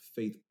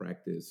faith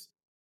practice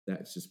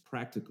that's just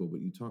practical,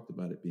 but you talked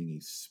about it being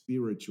a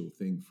spiritual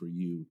thing for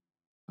you,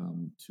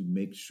 to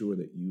make sure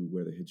that you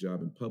wear the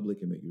hijab in public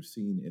and that you're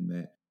seen in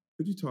that.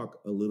 Could you talk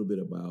a little bit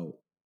about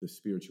the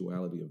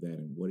spirituality of that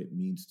and what it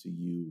means to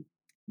you,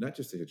 not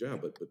just the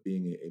hijab, but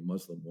being a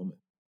Muslim woman?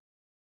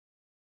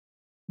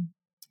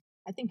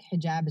 I think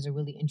hijab is a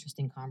really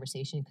interesting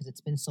conversation because it's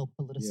been so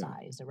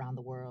politicized around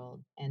the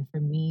world. And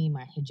for me,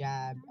 my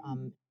hijab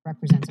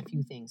represents a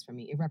few things for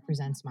me. It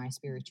represents my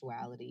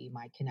spirituality,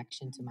 my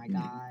connection to my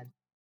God,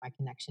 my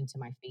connection to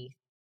my faith.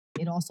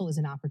 It also is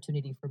an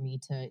opportunity for me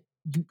to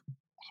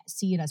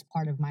see it as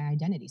part of my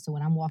identity. So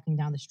when I'm walking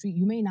down the street,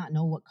 you may not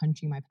know what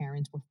country my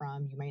parents were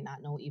from. You may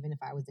not know even if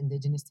I was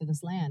indigenous to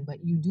this land,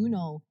 but you do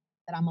know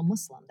that I'm a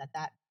Muslim,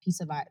 that piece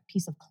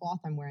of cloth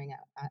I'm wearing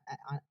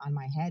on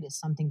my head is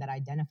something that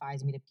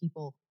identifies me to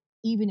people,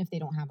 even if they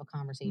don't have a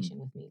conversation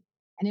with me.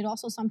 And it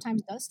also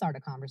sometimes does start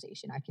a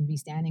conversation. I can be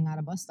standing at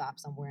a bus stop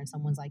somewhere and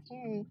someone's like,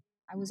 hey,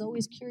 I was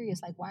always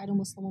curious, like, why do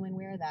Muslim women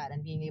wear that?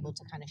 And being able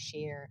to kind of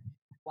share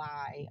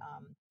why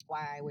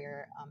I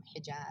wear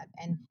hijab.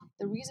 And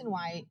the reason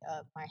why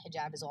my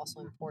hijab is also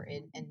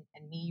important and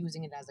me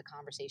using it as a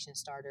conversation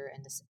starter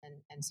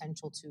and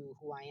central to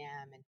who I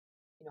am and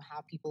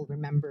how people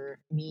remember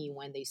me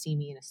when they see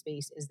me in a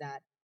space is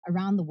that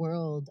around the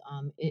world,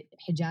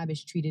 hijab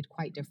is treated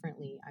quite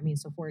differently. I mean,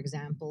 so for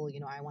example,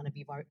 I want to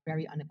be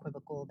very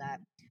unequivocal that,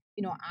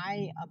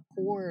 I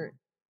abhor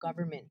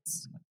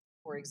governments,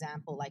 for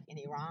example, like in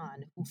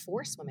Iran, who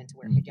force women to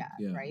wear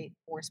hijab, right?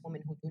 Force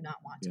women who do not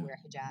want to wear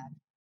hijab.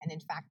 And in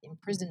fact,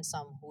 imprison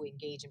some who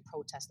engage in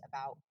protest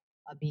about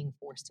being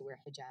forced to wear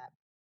hijab.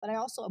 But I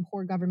also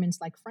abhor governments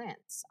like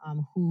France,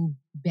 who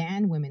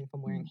ban women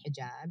from wearing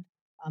hijab,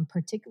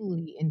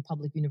 particularly in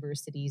public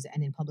universities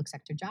and in public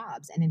sector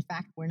jobs. And in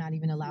fact, we're not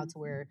even allowed to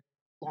wear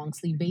long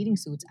sleeve bathing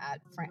suits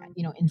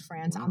in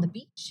France on the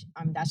beach.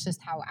 That's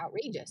just how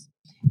outrageous.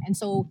 And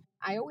so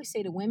I always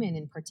say to women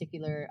in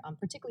particular,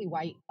 particularly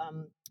white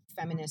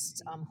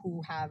feminists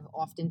who have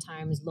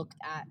oftentimes looked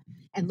at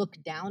and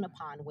looked down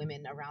upon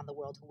women around the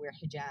world who wear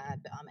hijab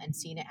and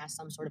seen it as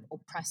some sort of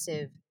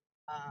oppressive,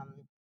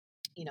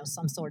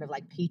 some sort of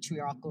like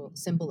patriarchal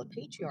symbol of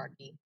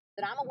patriarchy,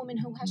 that I'm a woman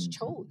who has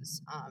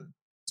chose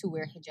to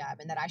wear hijab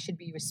and that I should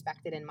be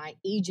respected and my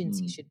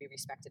agency should be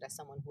respected as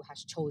someone who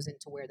has chosen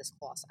to wear this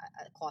cloth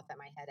at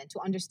my head, and to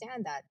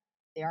understand that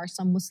there are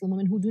some Muslim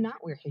women who do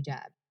not wear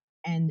hijab.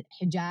 And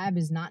hijab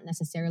is not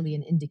necessarily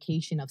an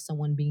indication of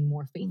someone being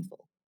more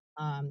faithful.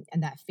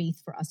 And that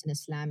faith for us in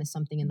Islam is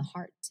something in the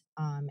heart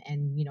and,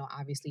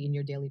 obviously in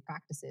your daily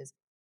practices.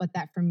 But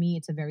that for me,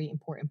 it's a very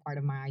important part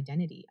of my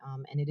identity.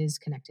 And it is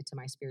connected to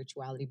my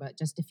spirituality. But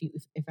just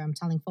if I'm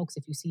telling folks,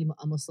 if you see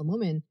a Muslim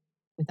woman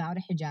without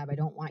a hijab, I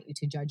don't want you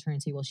to judge her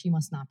and say, well, she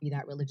must not be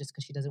that religious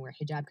because she doesn't wear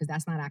hijab, because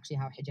that's not actually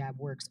how hijab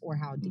works or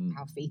how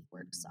faith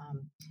works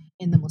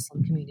in the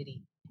Muslim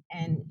community.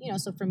 And,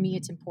 so for me,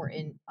 it's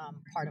important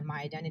part of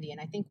my identity.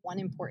 And I think one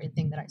important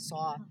thing that I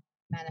saw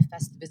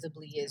manifest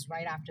visibly is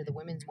right after the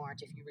Women's March,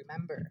 if you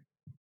remember,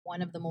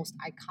 one of the most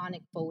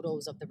iconic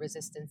photos of the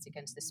resistance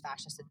against this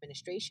fascist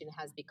administration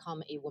has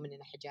become a woman in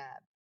a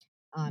hijab.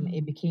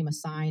 It became a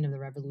sign of the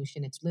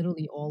revolution. It's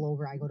literally all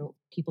over. I go to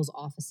people's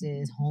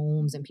offices,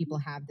 homes, and people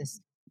have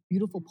this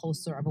beautiful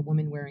poster of a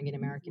woman wearing an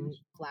American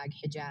flag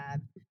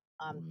hijab.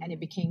 And it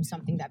became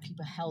something that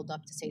people held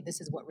up to say, this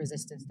is what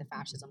resistance to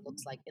fascism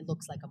looks like. It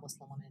looks like a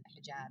Muslim woman in a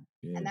hijab.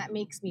 Yeah. And that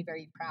makes me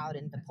very proud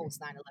in the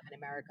post 9/11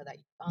 America that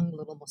young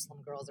little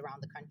Muslim girls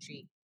around the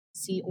country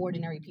see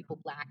ordinary people,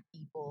 Black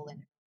people,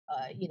 and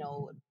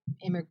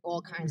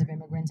all kinds of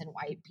immigrants and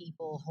white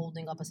people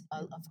holding up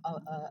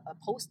a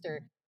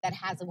poster that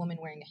has a woman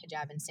wearing a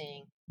hijab and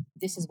saying,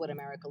 "This is what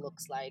America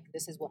looks like.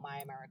 This is what my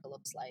America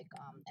looks like."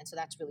 And so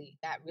that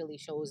really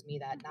shows me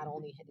that not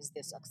only is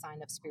this a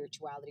sign of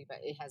spirituality, but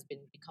it has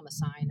become a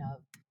sign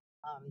of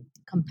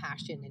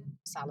compassion and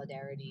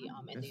solidarity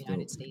in the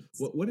United States.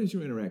 What has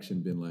your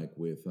interaction been like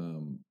with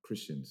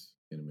Christians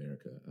in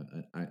America?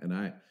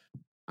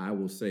 I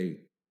will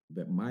say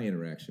that my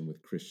interaction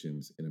with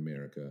Christians in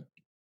America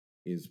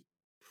is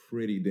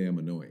pretty damn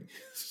annoying.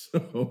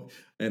 So,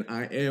 and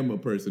I am a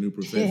person who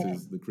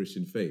professes the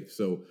Christian faith.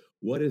 So,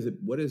 what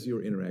has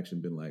your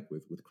interaction been like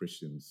with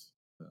Christians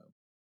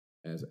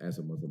as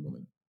a Muslim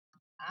woman?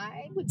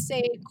 I would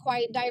say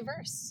quite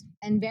diverse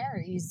and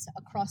varies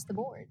across the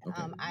board.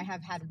 Okay. I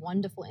have had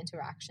wonderful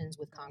interactions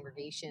with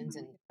congregations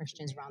and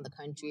Christians around the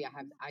country.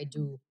 I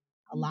do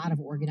a lot of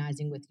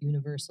organizing with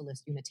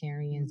Universalist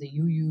Unitarians, the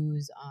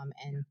UUs,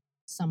 and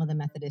some of the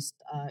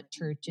Methodist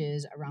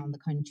churches around the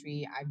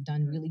country. I've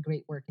done really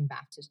great work in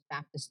Black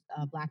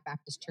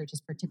Baptist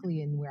churches,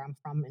 particularly in where I'm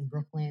from in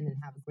Brooklyn, and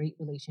have great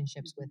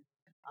relationships with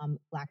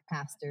Black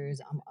pastors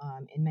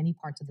in many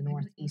parts of the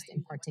Northeast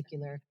in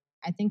particular.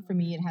 I think for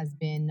me, it has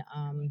been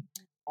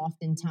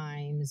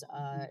oftentimes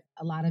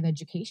a lot of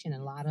education,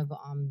 a lot of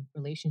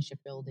relationship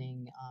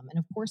building, and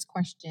of course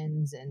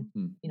questions, and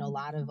a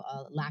lot of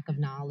lack of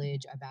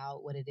knowledge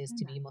about what it is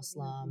to be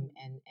Muslim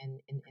and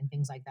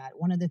things like that.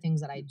 One of the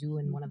things that I do,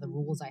 and one of the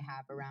rules I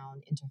have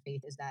around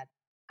interfaith, is that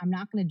I'm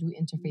not going to do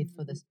interfaith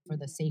for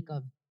the sake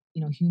of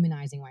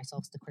humanizing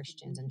myself to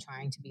Christians and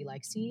trying to be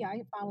like, see,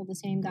 I follow the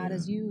same God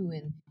as you,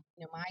 and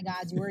my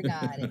God's your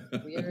God,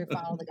 and we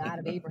follow the God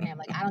of Abraham.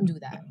 Like, I don't do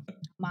that.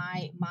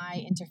 My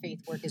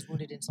interfaith work is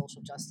rooted in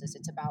social justice.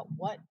 It's about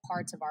what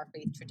parts of our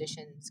faith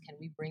traditions can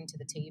we bring to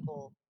the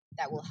table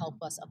that will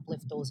help us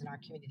uplift those in our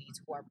communities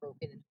who are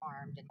broken and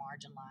harmed and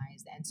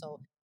marginalized. And so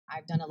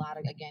I've done a lot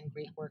of, again,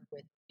 great work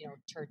with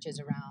churches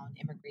around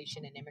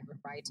immigration and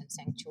immigrant rights and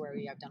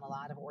sanctuary. I've done a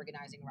lot of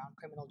organizing around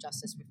criminal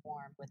justice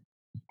reform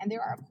and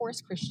there are, of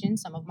course,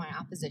 Christians, some of my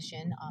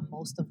opposition,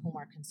 most of whom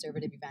are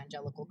conservative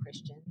evangelical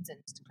Christians and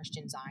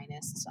Christian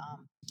Zionists,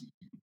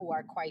 who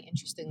are quite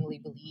interestingly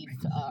believe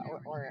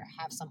or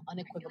have some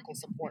unequivocal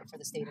support for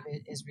the state of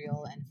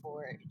Israel and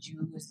for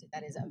Jews.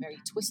 That is a very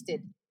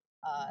twisted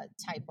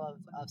type of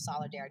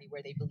solidarity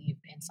where they believe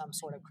in some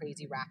sort of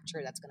crazy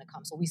rapture that's going to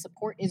come. So we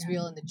support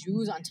Israel and the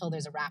Jews until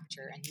there's a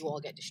rapture and you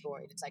all get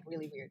destroyed. It's like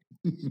really weird.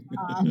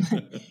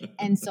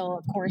 And so,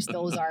 of course,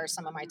 those are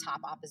some of my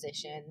top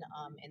opposition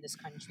in this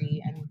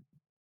country. And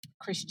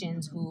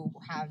Christians who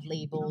have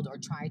labeled or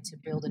tried to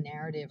build a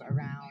narrative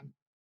around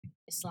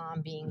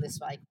Islam being this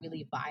like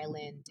really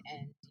violent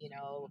and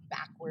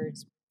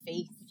backwards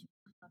faith,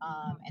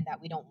 and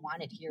that we don't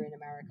want it here in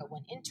America.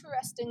 When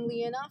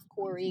interestingly enough,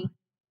 Corey,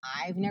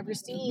 I've never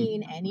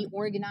seen any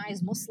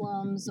organized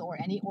Muslims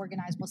or any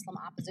organized Muslim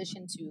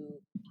opposition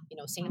to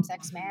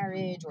same-sex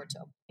marriage or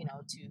to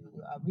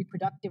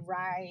reproductive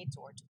rights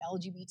or to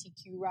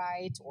LGBTQ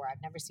rights, or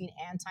I've never seen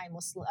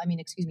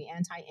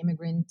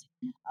anti-immigrant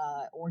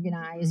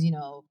organized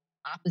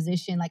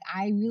opposition. Like,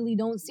 I really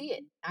don't see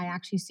it. I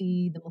actually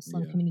see the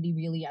Muslim community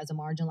really as a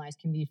marginalized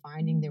community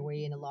finding their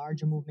way in a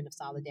larger movement of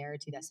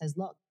solidarity that says,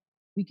 look,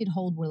 we could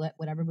hold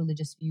whatever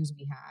religious views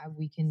we have.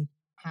 We can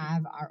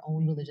have our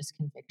own religious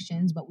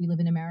convictions, but we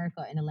live in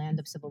America, in a land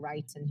of civil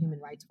rights and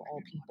human rights for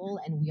all people,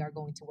 and we are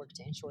going to work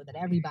to ensure that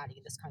everybody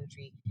in this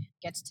country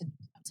gets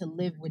to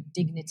live with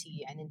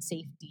dignity and in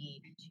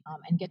safety,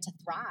 and get to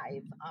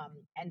thrive,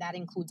 and that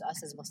includes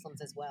us as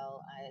Muslims as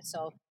well.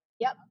 So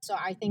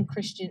I think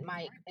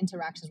my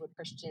interactions with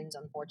Christians,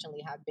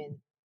 unfortunately, have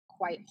been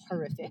quite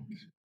horrific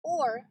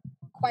or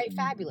quite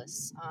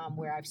fabulous,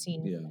 where I've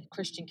seen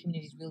Christian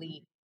communities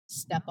really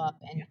step up,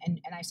 and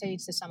I say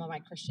to some of my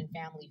Christian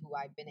family who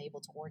I've been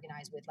able to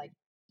organize with, like,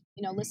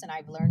 listen,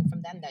 I've learned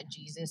from them that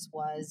Jesus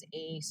was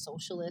a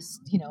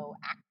socialist,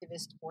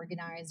 activist,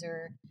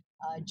 organizer,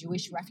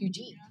 Jewish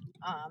refugee,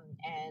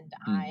 and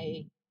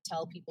I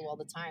tell people all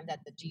the time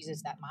that the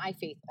Jesus that my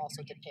faith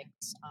also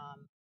depicts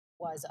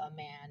was a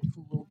man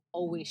who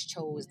always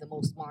chose the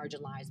most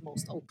marginalized,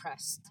 most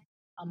oppressed,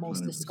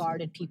 most 100%.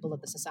 Discarded people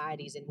of the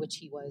societies in which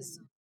he was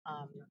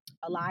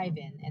alive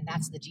in, and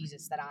that's the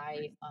Jesus that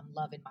I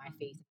love in my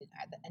faith,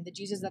 and the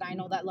Jesus that I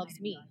know that loves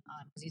me,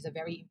 because he's a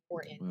very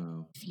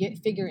important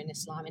figure in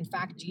Islam. In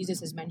fact,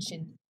 Jesus is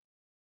mentioned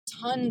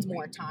tons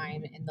more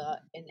time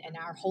in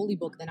our holy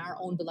book than our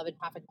own beloved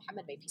Prophet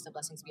Muhammad, may peace and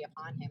blessings be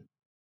upon him.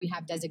 We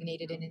have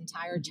designated an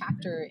entire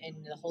chapter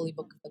in the holy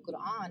book of the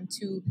Quran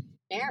to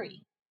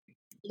Mary,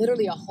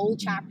 literally a whole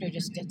chapter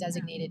just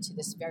designated to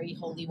this very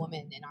holy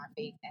woman in our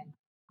faith. And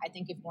I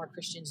think if more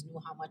Christians knew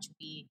how much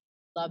we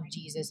loved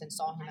Jesus and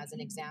saw him as an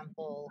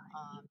example,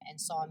 and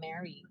saw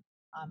Mary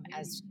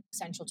as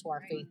central to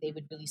our faith, they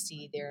would really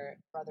see their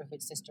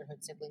brotherhood, sisterhood,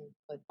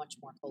 siblinghood much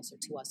more closer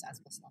to us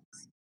as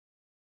Muslims.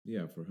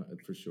 Yeah,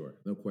 for sure,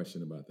 no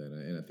question about that.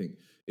 And I think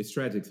it's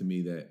tragic to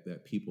me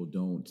that people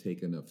don't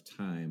take enough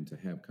time to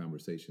have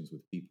conversations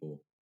with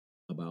people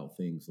about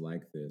things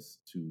like this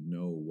to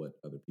know what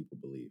other people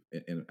believe.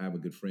 And I have a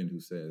good friend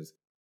who says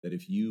that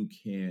if you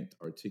can't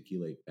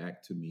articulate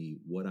back to me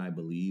what I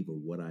believe or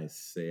what I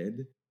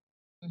said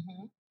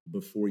Mm-hmm.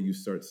 before you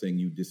start saying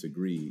you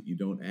disagree, you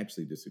don't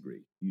actually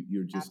disagree.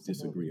 You're just Absolutely.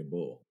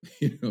 disagreeable.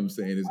 You know what I'm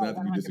saying? It's Oh, not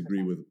that you 100%.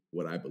 disagree with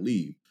what I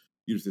believe.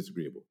 You're just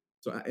disagreeable.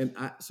 So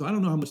so I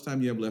don't know how much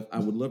time you have left. I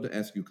would love to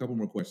ask you a couple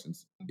more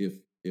questions if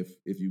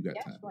you got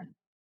Yeah, time.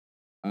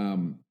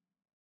 sure.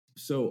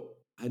 So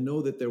I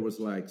know that there was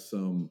like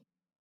some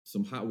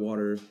hot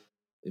water,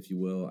 if you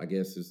will, I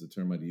guess is the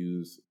term I'd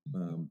use.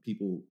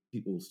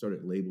 People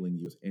started labeling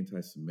you as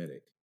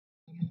anti-Semitic,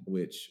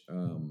 which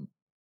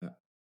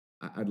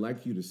I'd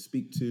like you to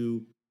speak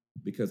to,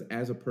 because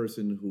as a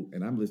person who,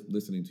 and I'm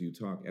listening to you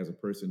talk, as a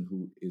person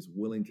who is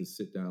willing to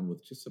sit down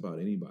with just about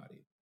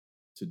anybody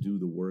to do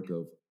the work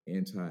of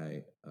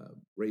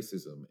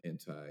anti-racism,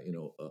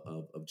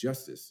 of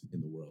justice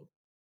in the world.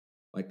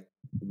 Like,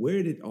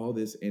 where did all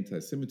this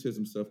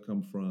anti-Semitism stuff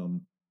come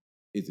from?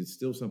 Is it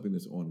still something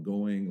that's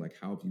ongoing? Like,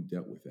 how have you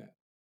dealt with that?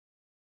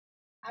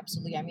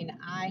 Absolutely. I mean,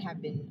 I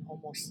have been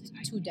almost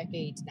 2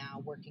 decades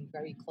now working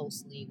very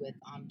closely with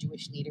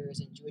Jewish leaders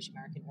and Jewish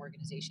American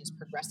organizations,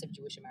 progressive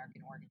Jewish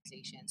American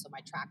organizations. So my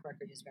track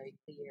record is very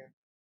clear.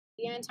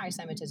 The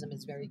anti-Semitism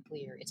is very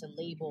clear. It's a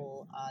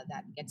label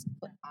that gets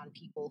put on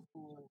people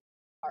who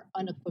are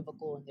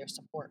unequivocal in their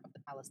support of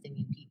the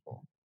Palestinian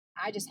people.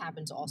 I just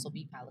happen to also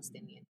be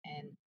Palestinian,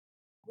 and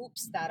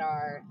groups that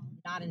are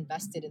not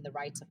invested in the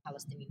rights of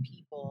Palestinian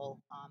people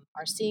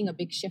are seeing a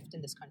big shift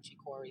in this country,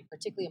 Corey,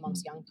 particularly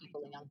amongst young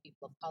people and young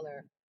people of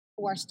color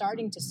who are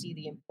starting to see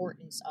the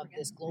importance of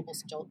this global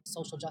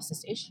social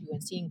justice issue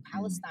and seeing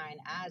Palestine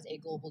as a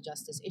global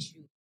justice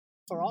issue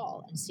for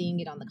all, and seeing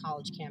it on the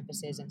college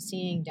campuses and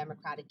seeing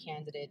Democratic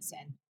candidates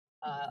and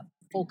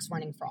folks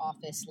running for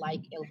office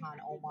like Ilhan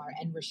Omar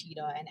and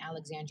Rashida and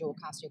Alexandria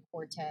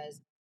Ocasio-Cortez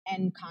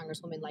and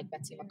Congresswomen like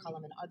Betsy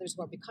McCollum and others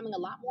who are becoming a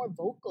lot more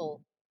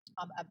vocal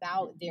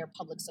about their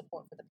public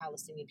support for the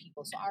Palestinian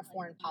people. So our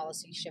foreign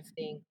policy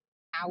shifting,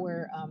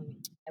 our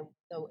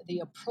the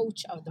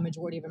approach of the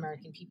majority of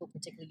American people,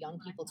 particularly young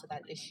people, to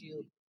that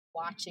issue,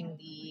 watching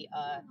the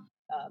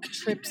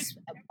trips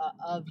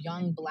of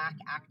young Black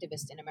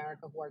activists in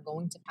America who are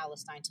going to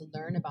Palestine to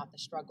learn about the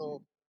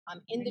struggle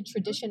in the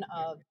tradition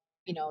of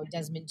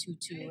Desmond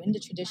Tutu, in the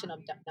tradition of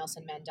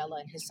Nelson Mandela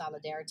and his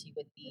solidarity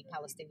with the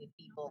Palestinian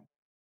people.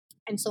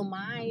 And so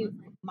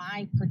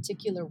my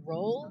particular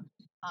role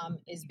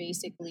is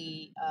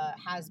basically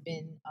has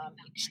been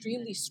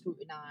extremely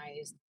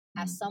scrutinized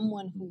as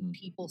someone who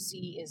people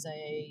see is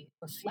a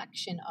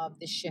reflection of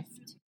the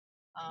shift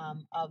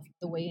of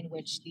the way in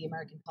which the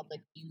American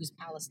public views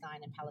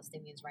Palestine and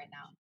Palestinians right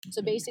now.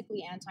 So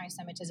basically,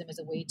 anti-Semitism is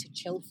a way to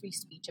chill free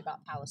speech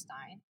about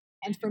Palestine.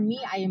 And for me,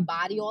 I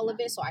embody all of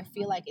it. So I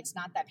feel like it's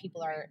not that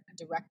people are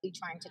directly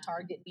trying to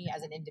target me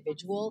as an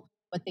individual,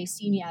 but they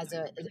see me as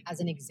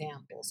an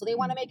example. So they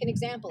want to make an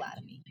example out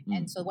of me.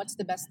 And so what's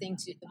the best thing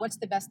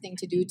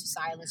to do to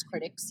silence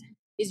critics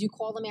is you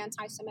call them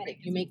anti-Semitic.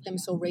 You make them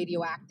so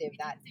radioactive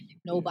that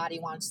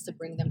nobody wants to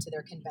bring them to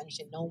their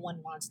convention. No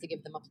one wants to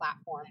give them a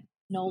platform.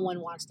 No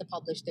one wants to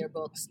publish their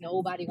books.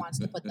 Nobody wants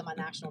to put them on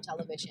national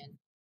television.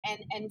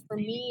 And for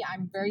me,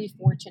 I'm very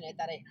fortunate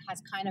that it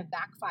has kind of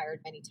backfired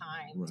many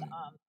times,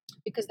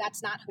 because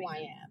that's not who I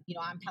am.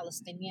 I'm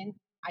Palestinian.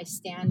 I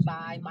stand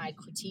by my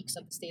critiques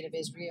of the state of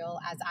Israel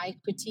as I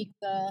critique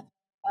the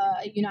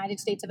United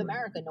States of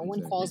America. No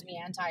one calls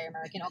me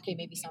anti-American. Okay,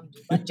 maybe some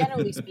do. But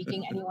generally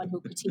speaking, anyone who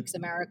critiques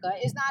America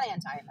is not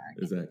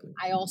anti-American. Exactly.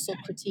 I also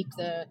critique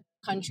the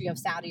country of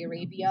Saudi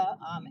Arabia,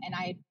 and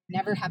I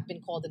never have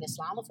been called an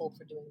Islamophobe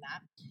for doing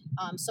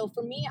that. So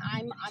for me,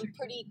 I'm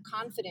pretty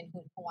confident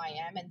who I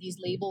am, and these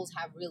labels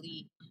have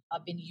really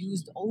been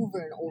used over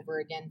and over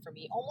again for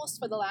me, almost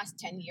for the last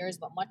 10 years,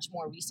 but much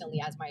more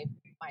recently as my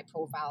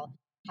profile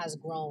has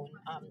grown.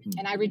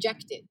 And I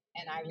reject it,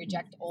 and I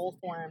reject all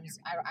forms.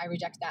 I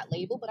reject that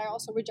label, but I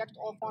also reject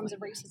all forms of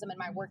racism, and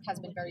my work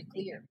has been very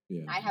clear.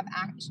 Yeah. I have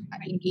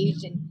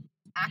engaged in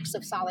acts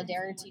of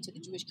solidarity to the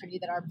Jewish community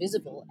that are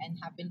visible and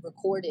have been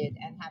recorded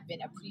and have been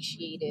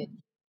appreciated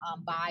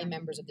by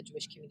members of the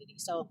Jewish community.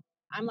 So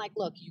I'm like,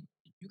 look,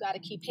 you got to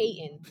keep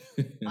hating.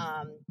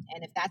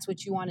 And if that's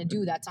what you want to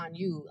do, that's on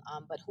you.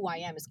 But who I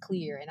am is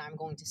clear, and I'm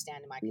going to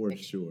stand in my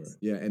convictions. For sure.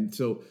 Yeah. And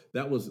so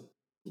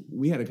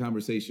we had a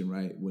conversation,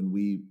 right, when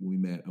we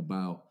met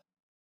about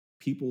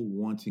people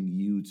wanting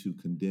you to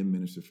condemn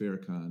Minister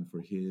Farrakhan for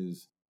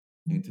his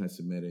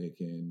anti-Semitic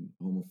and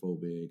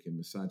homophobic and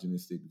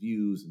misogynistic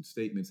views and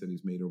statements that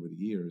he's made over the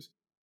years.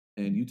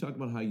 And you talked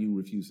about how you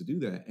refuse to do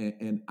that.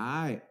 And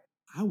I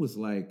was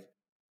like,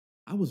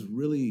 I was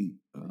really,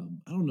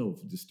 I don't know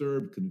if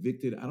disturbed,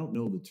 convicted. I don't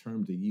know the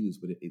term to use,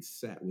 but it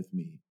sat with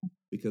me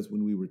because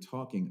when we were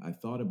talking, I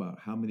thought about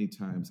how many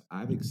times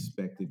I've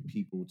expected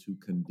people to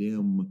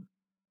condemn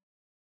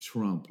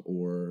Trump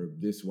or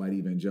this white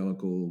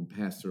evangelical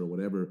pastor or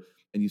whatever.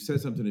 And you said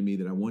something to me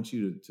that I want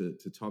you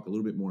to talk a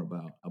little bit more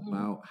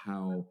about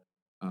how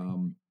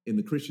in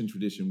the Christian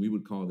tradition, we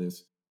would call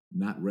this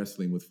not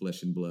wrestling with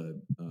flesh and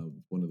blood.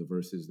 One of the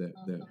verses that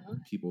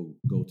people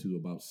go to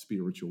about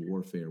spiritual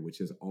warfare, which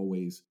has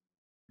always,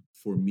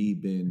 for me,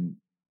 been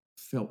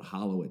felt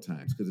hollow at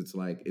times because it's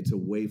like it's a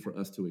way for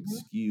us to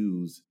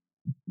excuse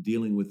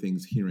dealing with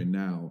things here and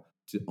now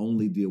to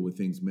only deal with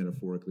things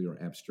metaphorically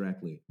or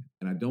abstractly.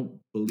 And I don't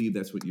believe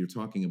that's what you're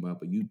talking about,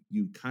 but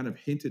you kind of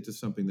hinted to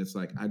something that's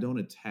like, I don't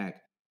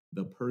attack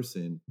the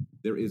person.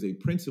 There is a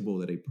principle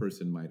that a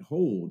person might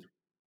hold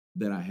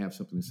that I have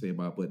something to say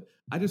about, but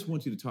I just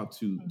want you to talk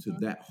to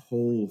that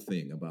whole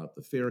thing about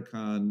the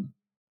Farrakhan,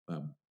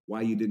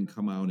 why you didn't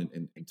come out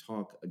and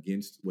talk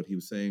against what he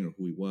was saying or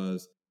who he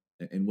was.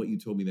 And what you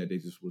told me that day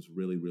just was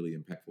really, really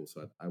impactful.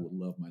 So I would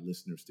love my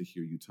listeners to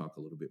hear you talk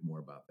a little bit more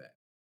about that.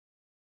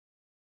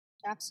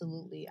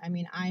 Absolutely. I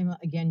mean, I'm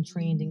again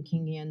trained in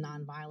Kingian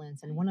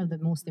nonviolence, and one of the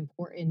most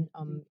important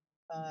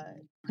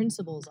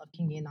principles of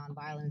Kingian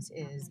nonviolence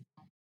is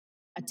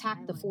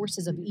attack the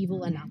forces of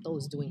evil and not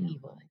those doing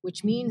evil,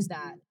 which means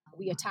that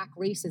we attack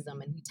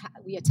racism and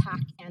we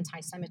attack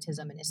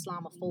anti-Semitism and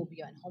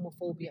Islamophobia and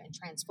homophobia and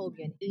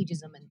transphobia and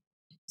ageism and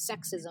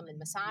sexism and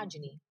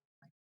misogyny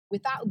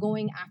without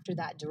going after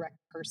that direct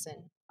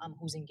person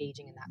who's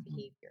engaging in that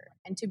behavior.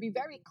 And to be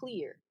very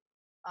clear,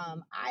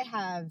 I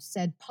have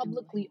said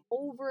publicly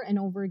over and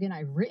over again,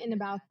 I've written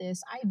about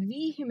this, I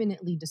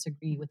vehemently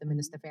disagree with the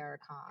Minister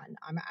Farrakhan.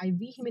 I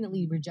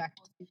vehemently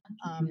reject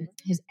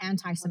his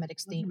anti-Semitic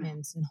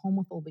statements and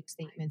homophobic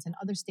statements and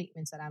other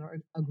statements that I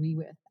don't agree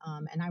with.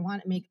 And I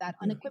want to make that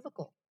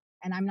unequivocal.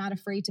 And I'm not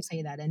afraid to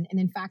say that. And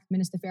in fact,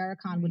 Minister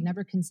Farrakhan would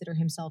never consider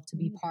himself to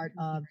be part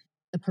of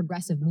the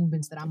progressive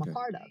movements that I'm a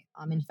part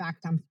of. In fact,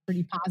 I'm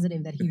pretty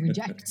positive that he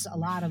rejects a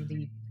lot of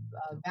the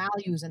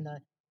values and the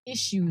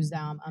issues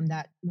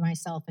that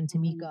myself and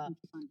Tamika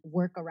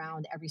work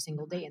around every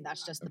single day. And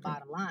that's just the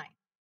bottom line.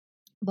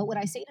 But what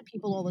I say to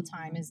people all the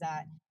time is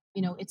that,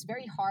 you know, it's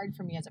very hard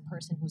for me as a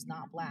person who's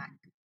not Black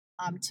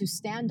to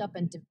stand up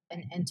and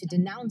to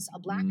denounce a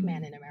Black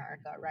man in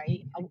America,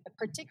 right?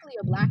 Particularly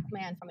a Black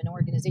man from an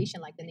organization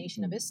like the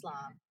Nation of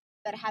Islam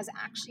that has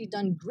actually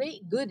done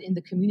great good in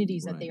the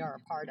communities that they are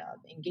a part of,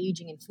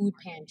 engaging in food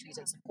pantries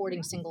and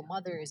supporting single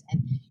mothers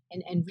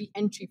and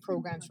re-entry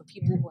programs for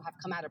people who have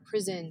come out of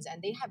prisons.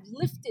 And they have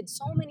lifted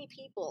so many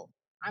people.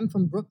 I'm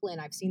from Brooklyn.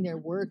 I've seen their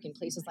work in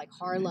places like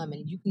Harlem,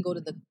 and you can go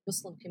to the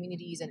Muslim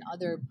communities and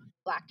other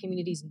Black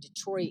communities in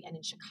Detroit and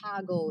in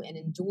Chicago and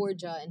in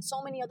Georgia and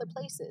so many other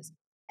places.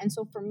 And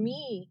so for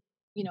me,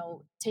 you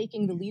know,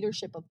 taking the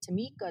leadership of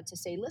Tamika to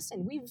say,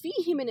 listen, we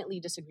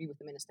vehemently disagree with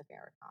the Minister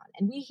Farrakhan,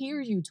 and we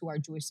hear you to our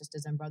Jewish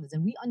sisters and brothers,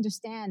 and we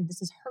understand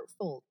this is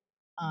hurtful.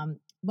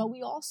 But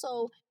we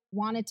also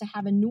wanted to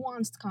have a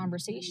nuanced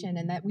conversation,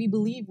 and that we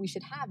believe we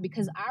should have,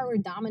 because our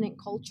dominant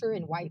culture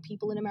and white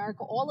people in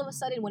America, all of a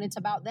sudden, when it's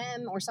about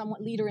them or some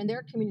leader in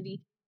their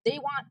community, they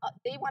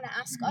want to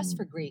ask us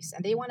for grace,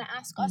 and they want to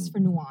ask us for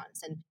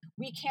nuance, and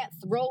we can't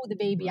throw the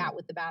baby out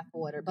with the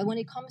bathwater. But when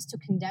it comes to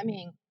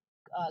condemning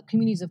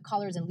communities of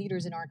colors and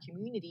leaders in our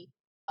community,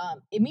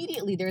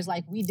 immediately there's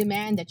like, we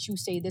demand that you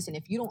say this, and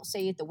if you don't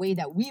say it the way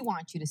that we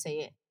want you to say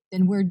it,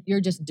 then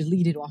you're just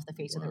deleted off the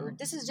face of the earth.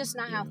 This is just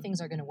not how things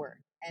are going to work.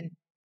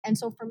 And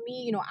so for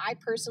me, you know, I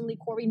personally,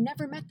 Corey,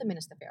 never met the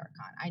Minister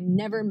Farrakhan. I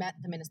never met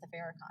the Minister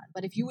Farrakhan.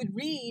 But if you would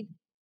read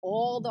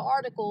all the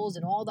articles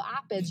and all the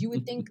op-eds, you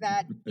would think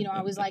that, you know,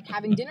 I was like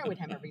having dinner with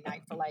him every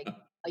night for like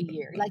a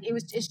year. Like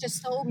it's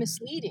just so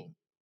misleading.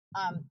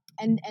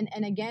 And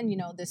again, you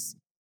know, this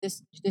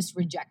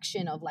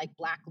rejection of like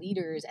Black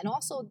leaders, and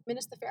also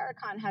Minister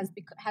Farrakhan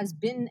has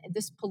been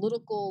this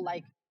political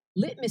like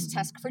litmus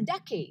test for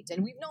decades,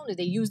 and we've known it.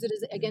 They used it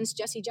against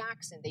Jesse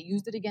Jackson. They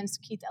used it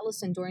against Keith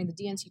Ellison during the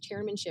DNC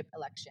chairmanship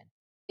election.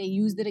 They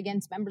used it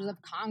against members of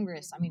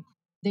Congress. I mean,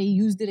 they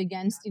used it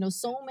against, you know,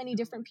 so many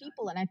different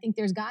people. And I think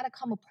there's got to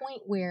come a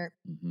point where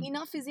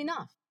enough is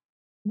enough.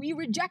 We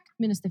reject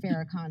Minister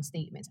Farrakhan's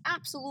statements,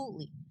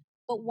 absolutely.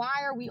 But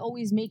why are we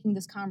always making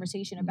this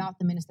conversation about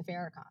the Minister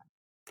Farrakhan?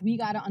 We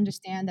got to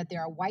understand that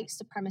there are white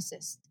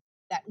supremacists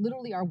that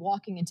literally are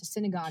walking into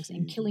synagogues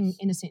and killing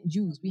innocent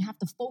Jews. We have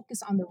to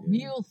focus on the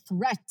real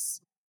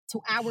threats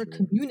to our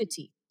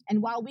community.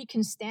 And while we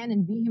can stand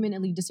and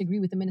vehemently disagree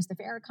with the Minister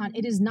Farrakhan,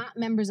 it is not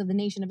members of the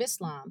Nation of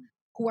Islam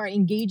who are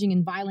engaging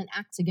in violent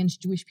acts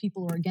against Jewish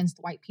people or against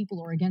white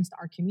people or against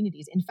our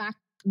communities. In fact,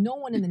 no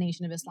one in the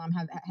Nation of Islam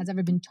has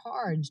ever been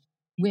charged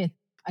with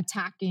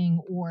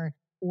attacking or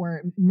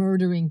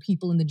murdering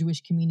people in the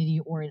Jewish community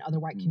or in other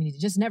white communities.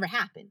 It just never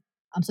happened.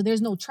 So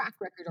there's no track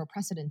record or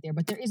precedent there,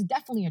 but there is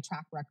definitely a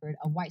track record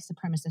of white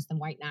supremacists and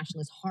white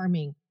nationalists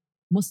harming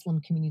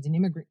Muslim communities and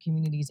immigrant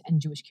communities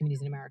and Jewish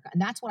communities in America.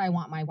 And that's what I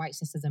want my white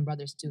sisters and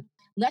brothers to.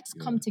 Let's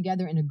come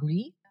together and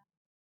agree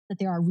that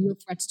there are real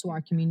threats to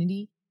our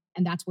community,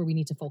 and that's where we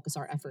need to focus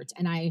our efforts.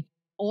 And I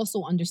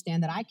also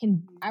understand that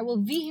I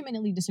will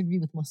vehemently disagree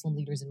with Muslim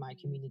leaders in my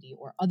community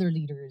or other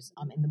leaders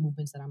in the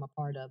movements that I'm a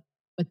part of.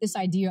 But this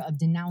idea of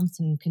denounce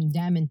and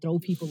condemn and throw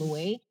people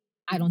away,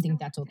 I don't think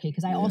that's okay,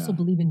 because I also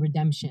believe in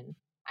redemption.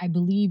 I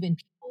believe in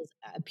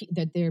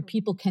that their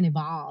people can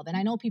evolve. And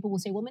I know people will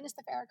say, well,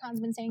 Minister Farrakhan's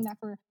been saying that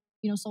for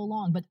so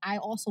long, but I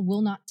also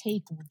will not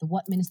take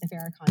what Minister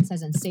Farrakhan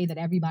says and say that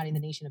everybody in the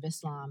Nation of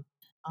Islam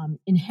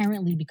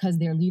inherently, because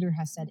their leader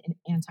has said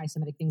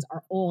anti-Semitic things,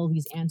 are all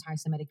these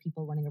anti-Semitic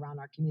people running around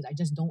our community. I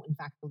just don't, in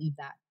fact, believe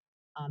that,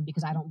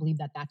 because I don't believe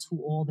that that's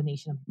who all the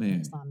Nation of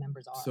Islam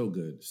members are. So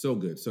good, so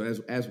good. So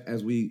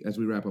as we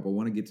wrap up, I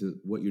want to get to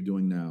what you're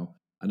doing now.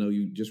 I know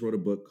you just wrote a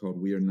book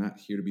called "We Are Not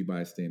Here to Be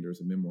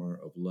Bystanders," a memoir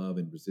of love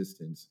and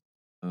resistance.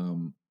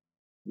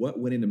 What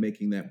went into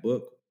making that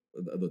book?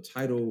 The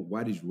title.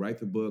 Why did you write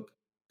the book?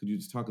 Could you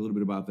just talk a little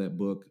bit about that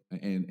book,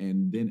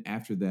 and then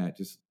after that,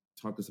 just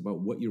talk to us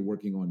about what you're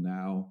working on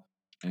now,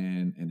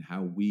 and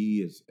how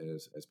we as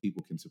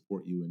people can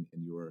support you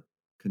in your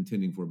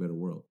contending for a better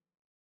world.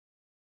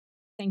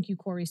 Thank you,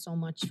 Corey, so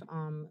much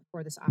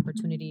for this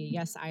opportunity.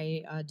 Yes,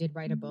 I did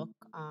write a book.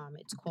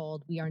 It's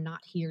called "We Are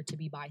Not Here to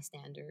Be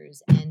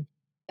Bystanders," and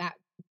that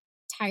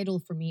title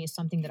for me is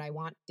something that I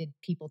wanted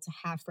people to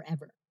have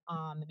forever.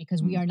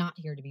 Because we are not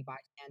here to be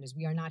bystanders.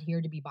 We are not here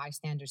to be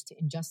bystanders to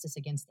injustice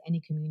against any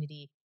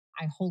community.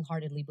 I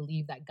wholeheartedly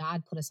believe that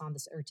God put us on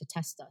this earth to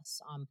test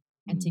us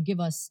and to give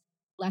us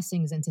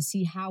blessings and to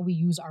see how we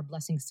use our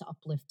blessings to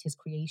uplift his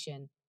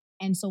creation.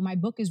 And so my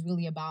book is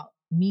really about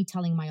me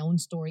telling my own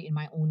story in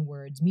my own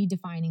words, me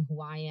defining who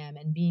I am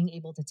and being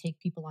able to take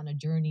people on a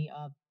journey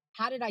of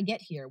how did I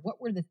get here? What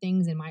were the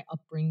things in my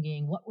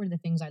upbringing? What were the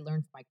things I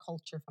learned from my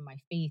culture, from my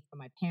faith, from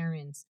my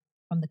parents,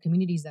 from the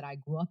communities that I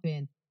grew up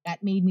in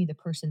that made me the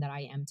person that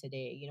I am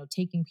today?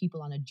 Taking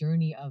people on a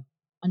journey of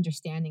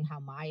understanding how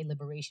my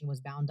liberation was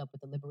bound up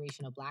with the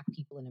liberation of Black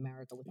people in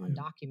America, with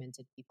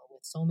undocumented people,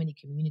 with so many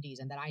communities,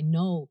 and that I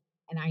know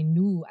and I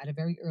knew at a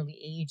very early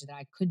age that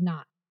I could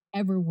not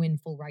ever win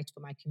full rights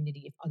for my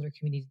community if other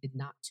communities did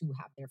not too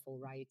have their full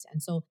rights.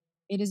 And so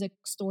it is a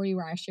story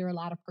where I share a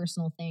lot of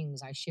personal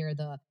things. I share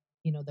the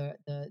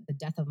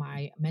death of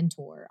my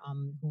mentor,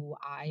 who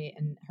I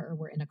and her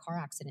were in a car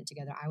accident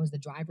together. I was the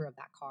driver of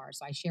that car.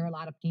 So I share a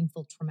lot of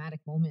painful, traumatic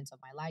moments of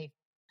my life.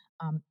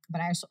 But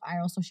I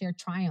also share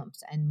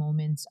triumphs and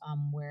moments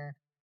where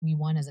we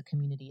won as a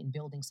community in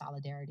building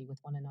solidarity with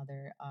one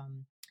another.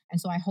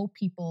 And so I hope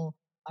people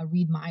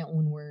read my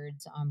own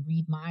words,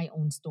 read my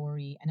own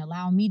story, and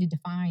allow me to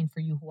define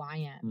for you who I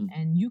am.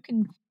 And you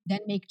can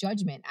then make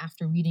judgment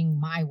after reading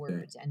my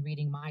words and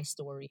reading my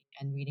story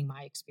and reading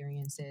my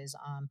experiences.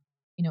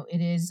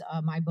 It is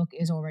my book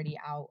is already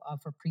out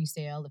for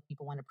pre-sale if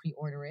people want to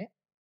pre-order it.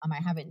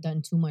 I haven't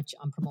done too much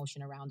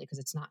promotion around it because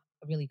it's not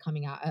really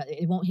coming out.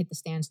 It won't hit the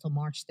stands till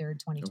March 3rd,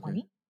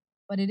 2020,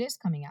 but it is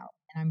coming out.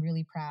 And I'm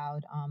really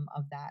proud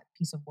of that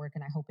piece of work,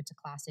 and I hope it's a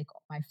classic.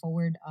 My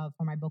foreword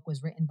for my book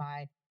was written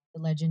by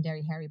the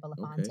legendary Harry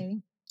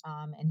Belafonte,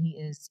 and he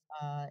is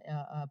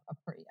a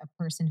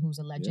person who's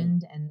a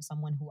legend and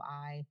someone who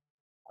I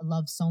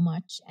love so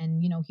much.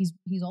 And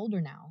he's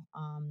older now,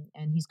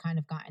 and he's kind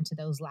of gotten to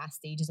those last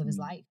stages of his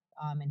life,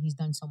 and he's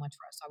done so much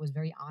for us. So I was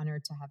very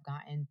honored to have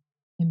gotten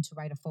him to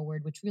write a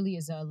foreword, which really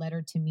is a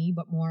letter to me,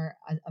 but more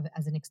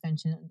as an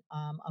extension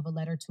of a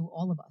letter to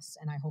all of us.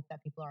 And I hope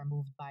that people are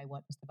moved by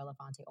what Mr.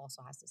 Belafonte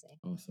also has to say.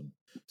 Awesome.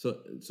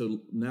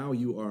 So now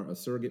you are a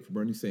surrogate for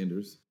Bernie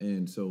Sanders,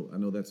 and so I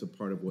know that's a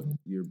part of what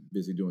you're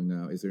busy doing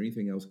now. Is there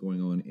anything else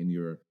going on in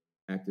your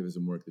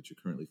activism work that you're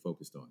currently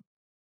focused on?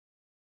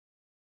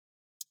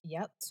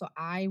 Yep. So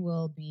I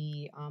will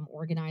be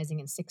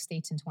organizing in 6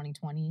 states in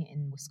 2020,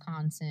 in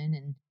Wisconsin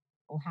and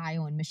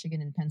Ohio and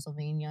Michigan and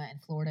Pennsylvania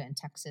and Florida and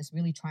Texas,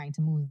 really trying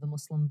to move the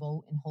Muslim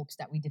vote in hopes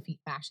that we defeat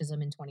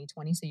fascism in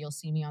 2020. So you'll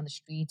see me on the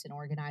streets and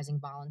organizing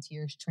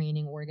volunteers,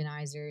 training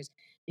organizers,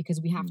 because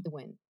we have to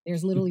win.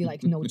 There's literally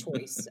like no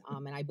choice.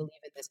 And I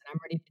believe in this, and I'm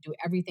ready to do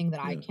everything that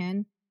I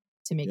can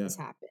to make this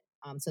happen.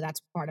 So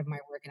that's part of my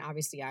work. And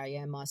obviously I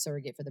am a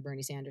surrogate for the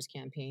Bernie Sanders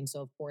campaign.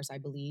 So of course I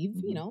believe,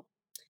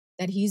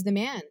 that he's the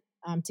man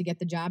to get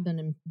the job done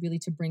and really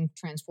to bring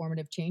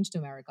transformative change to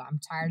America. I'm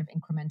tired of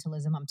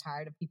incrementalism. I'm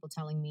tired of people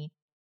telling me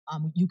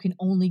you can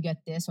only get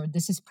this or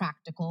this is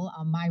practical.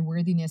 My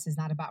worthiness is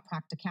not about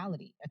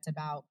practicality. It's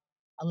about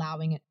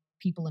allowing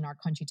people in our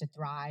country to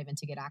thrive and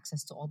to get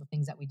access to all the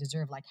things that we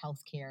deserve, like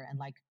healthcare and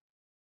like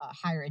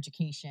higher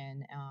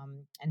education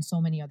and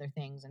so many other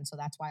things. And so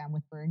that's why I'm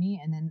with Bernie.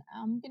 And then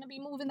I'm going to be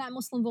moving that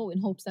Muslim vote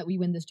in hopes that we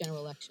win this general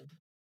election.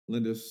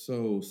 Linda,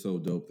 so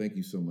dope. Thank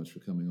you so much for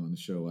coming on the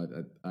show.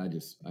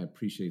 I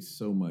appreciate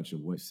so much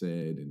of what's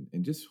said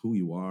and just who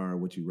you are,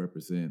 what you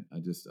represent.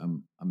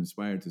 I'm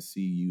inspired to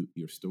see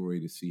your story,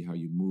 to see how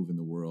you move in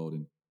the world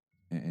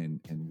and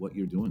what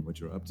you're doing, what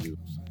you're up to.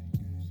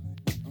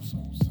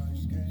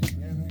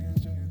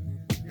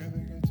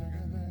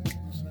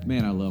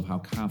 Man, I love how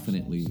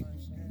confidently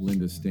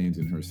Linda stands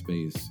in her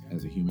space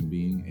as a human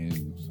being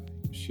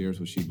and shares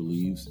what she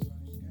believes.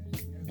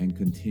 and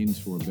contends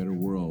for a better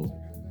world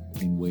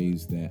in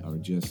ways that are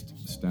just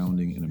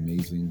astounding and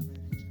amazing,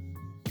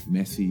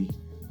 messy,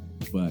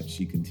 but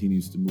she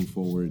continues to move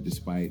forward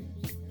despite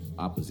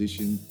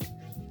opposition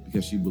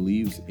because she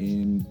believes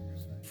in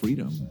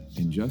freedom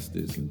and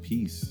justice and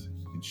peace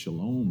and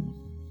shalom.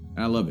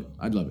 And I love it.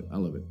 I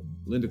love it.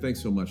 Linda,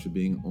 thanks so much for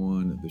being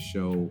on the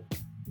show.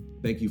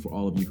 Thank you for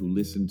all of you who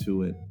listened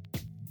to it.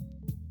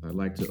 I'd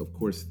like to, of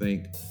course,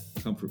 thank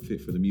Comfort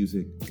Fit for the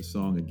music. The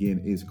song,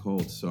 again, is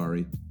called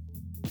Sorry.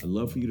 I'd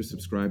love for you to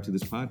subscribe to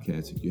this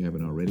podcast if you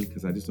haven't already,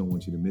 because I just don't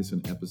want you to miss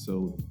an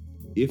episode.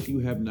 If you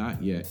have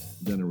not yet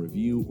done a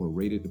review or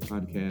rated the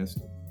podcast,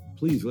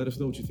 please let us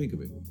know what you think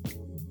of it.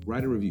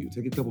 Write a review.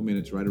 Take a couple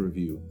minutes, write a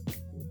review.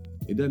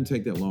 It doesn't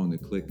take that long to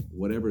click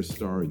whatever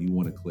star you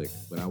want to click,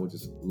 but I would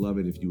just love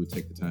it if you would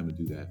take the time to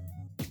do that.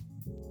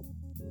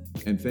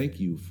 And thank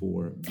you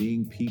for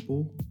being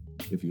people.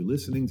 If you're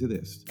listening to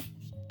this,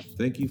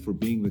 thank you for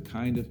being the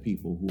kind of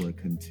people who are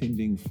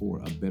contending for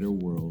a better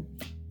world,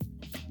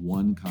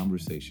 one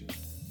conversation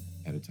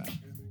at a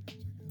time.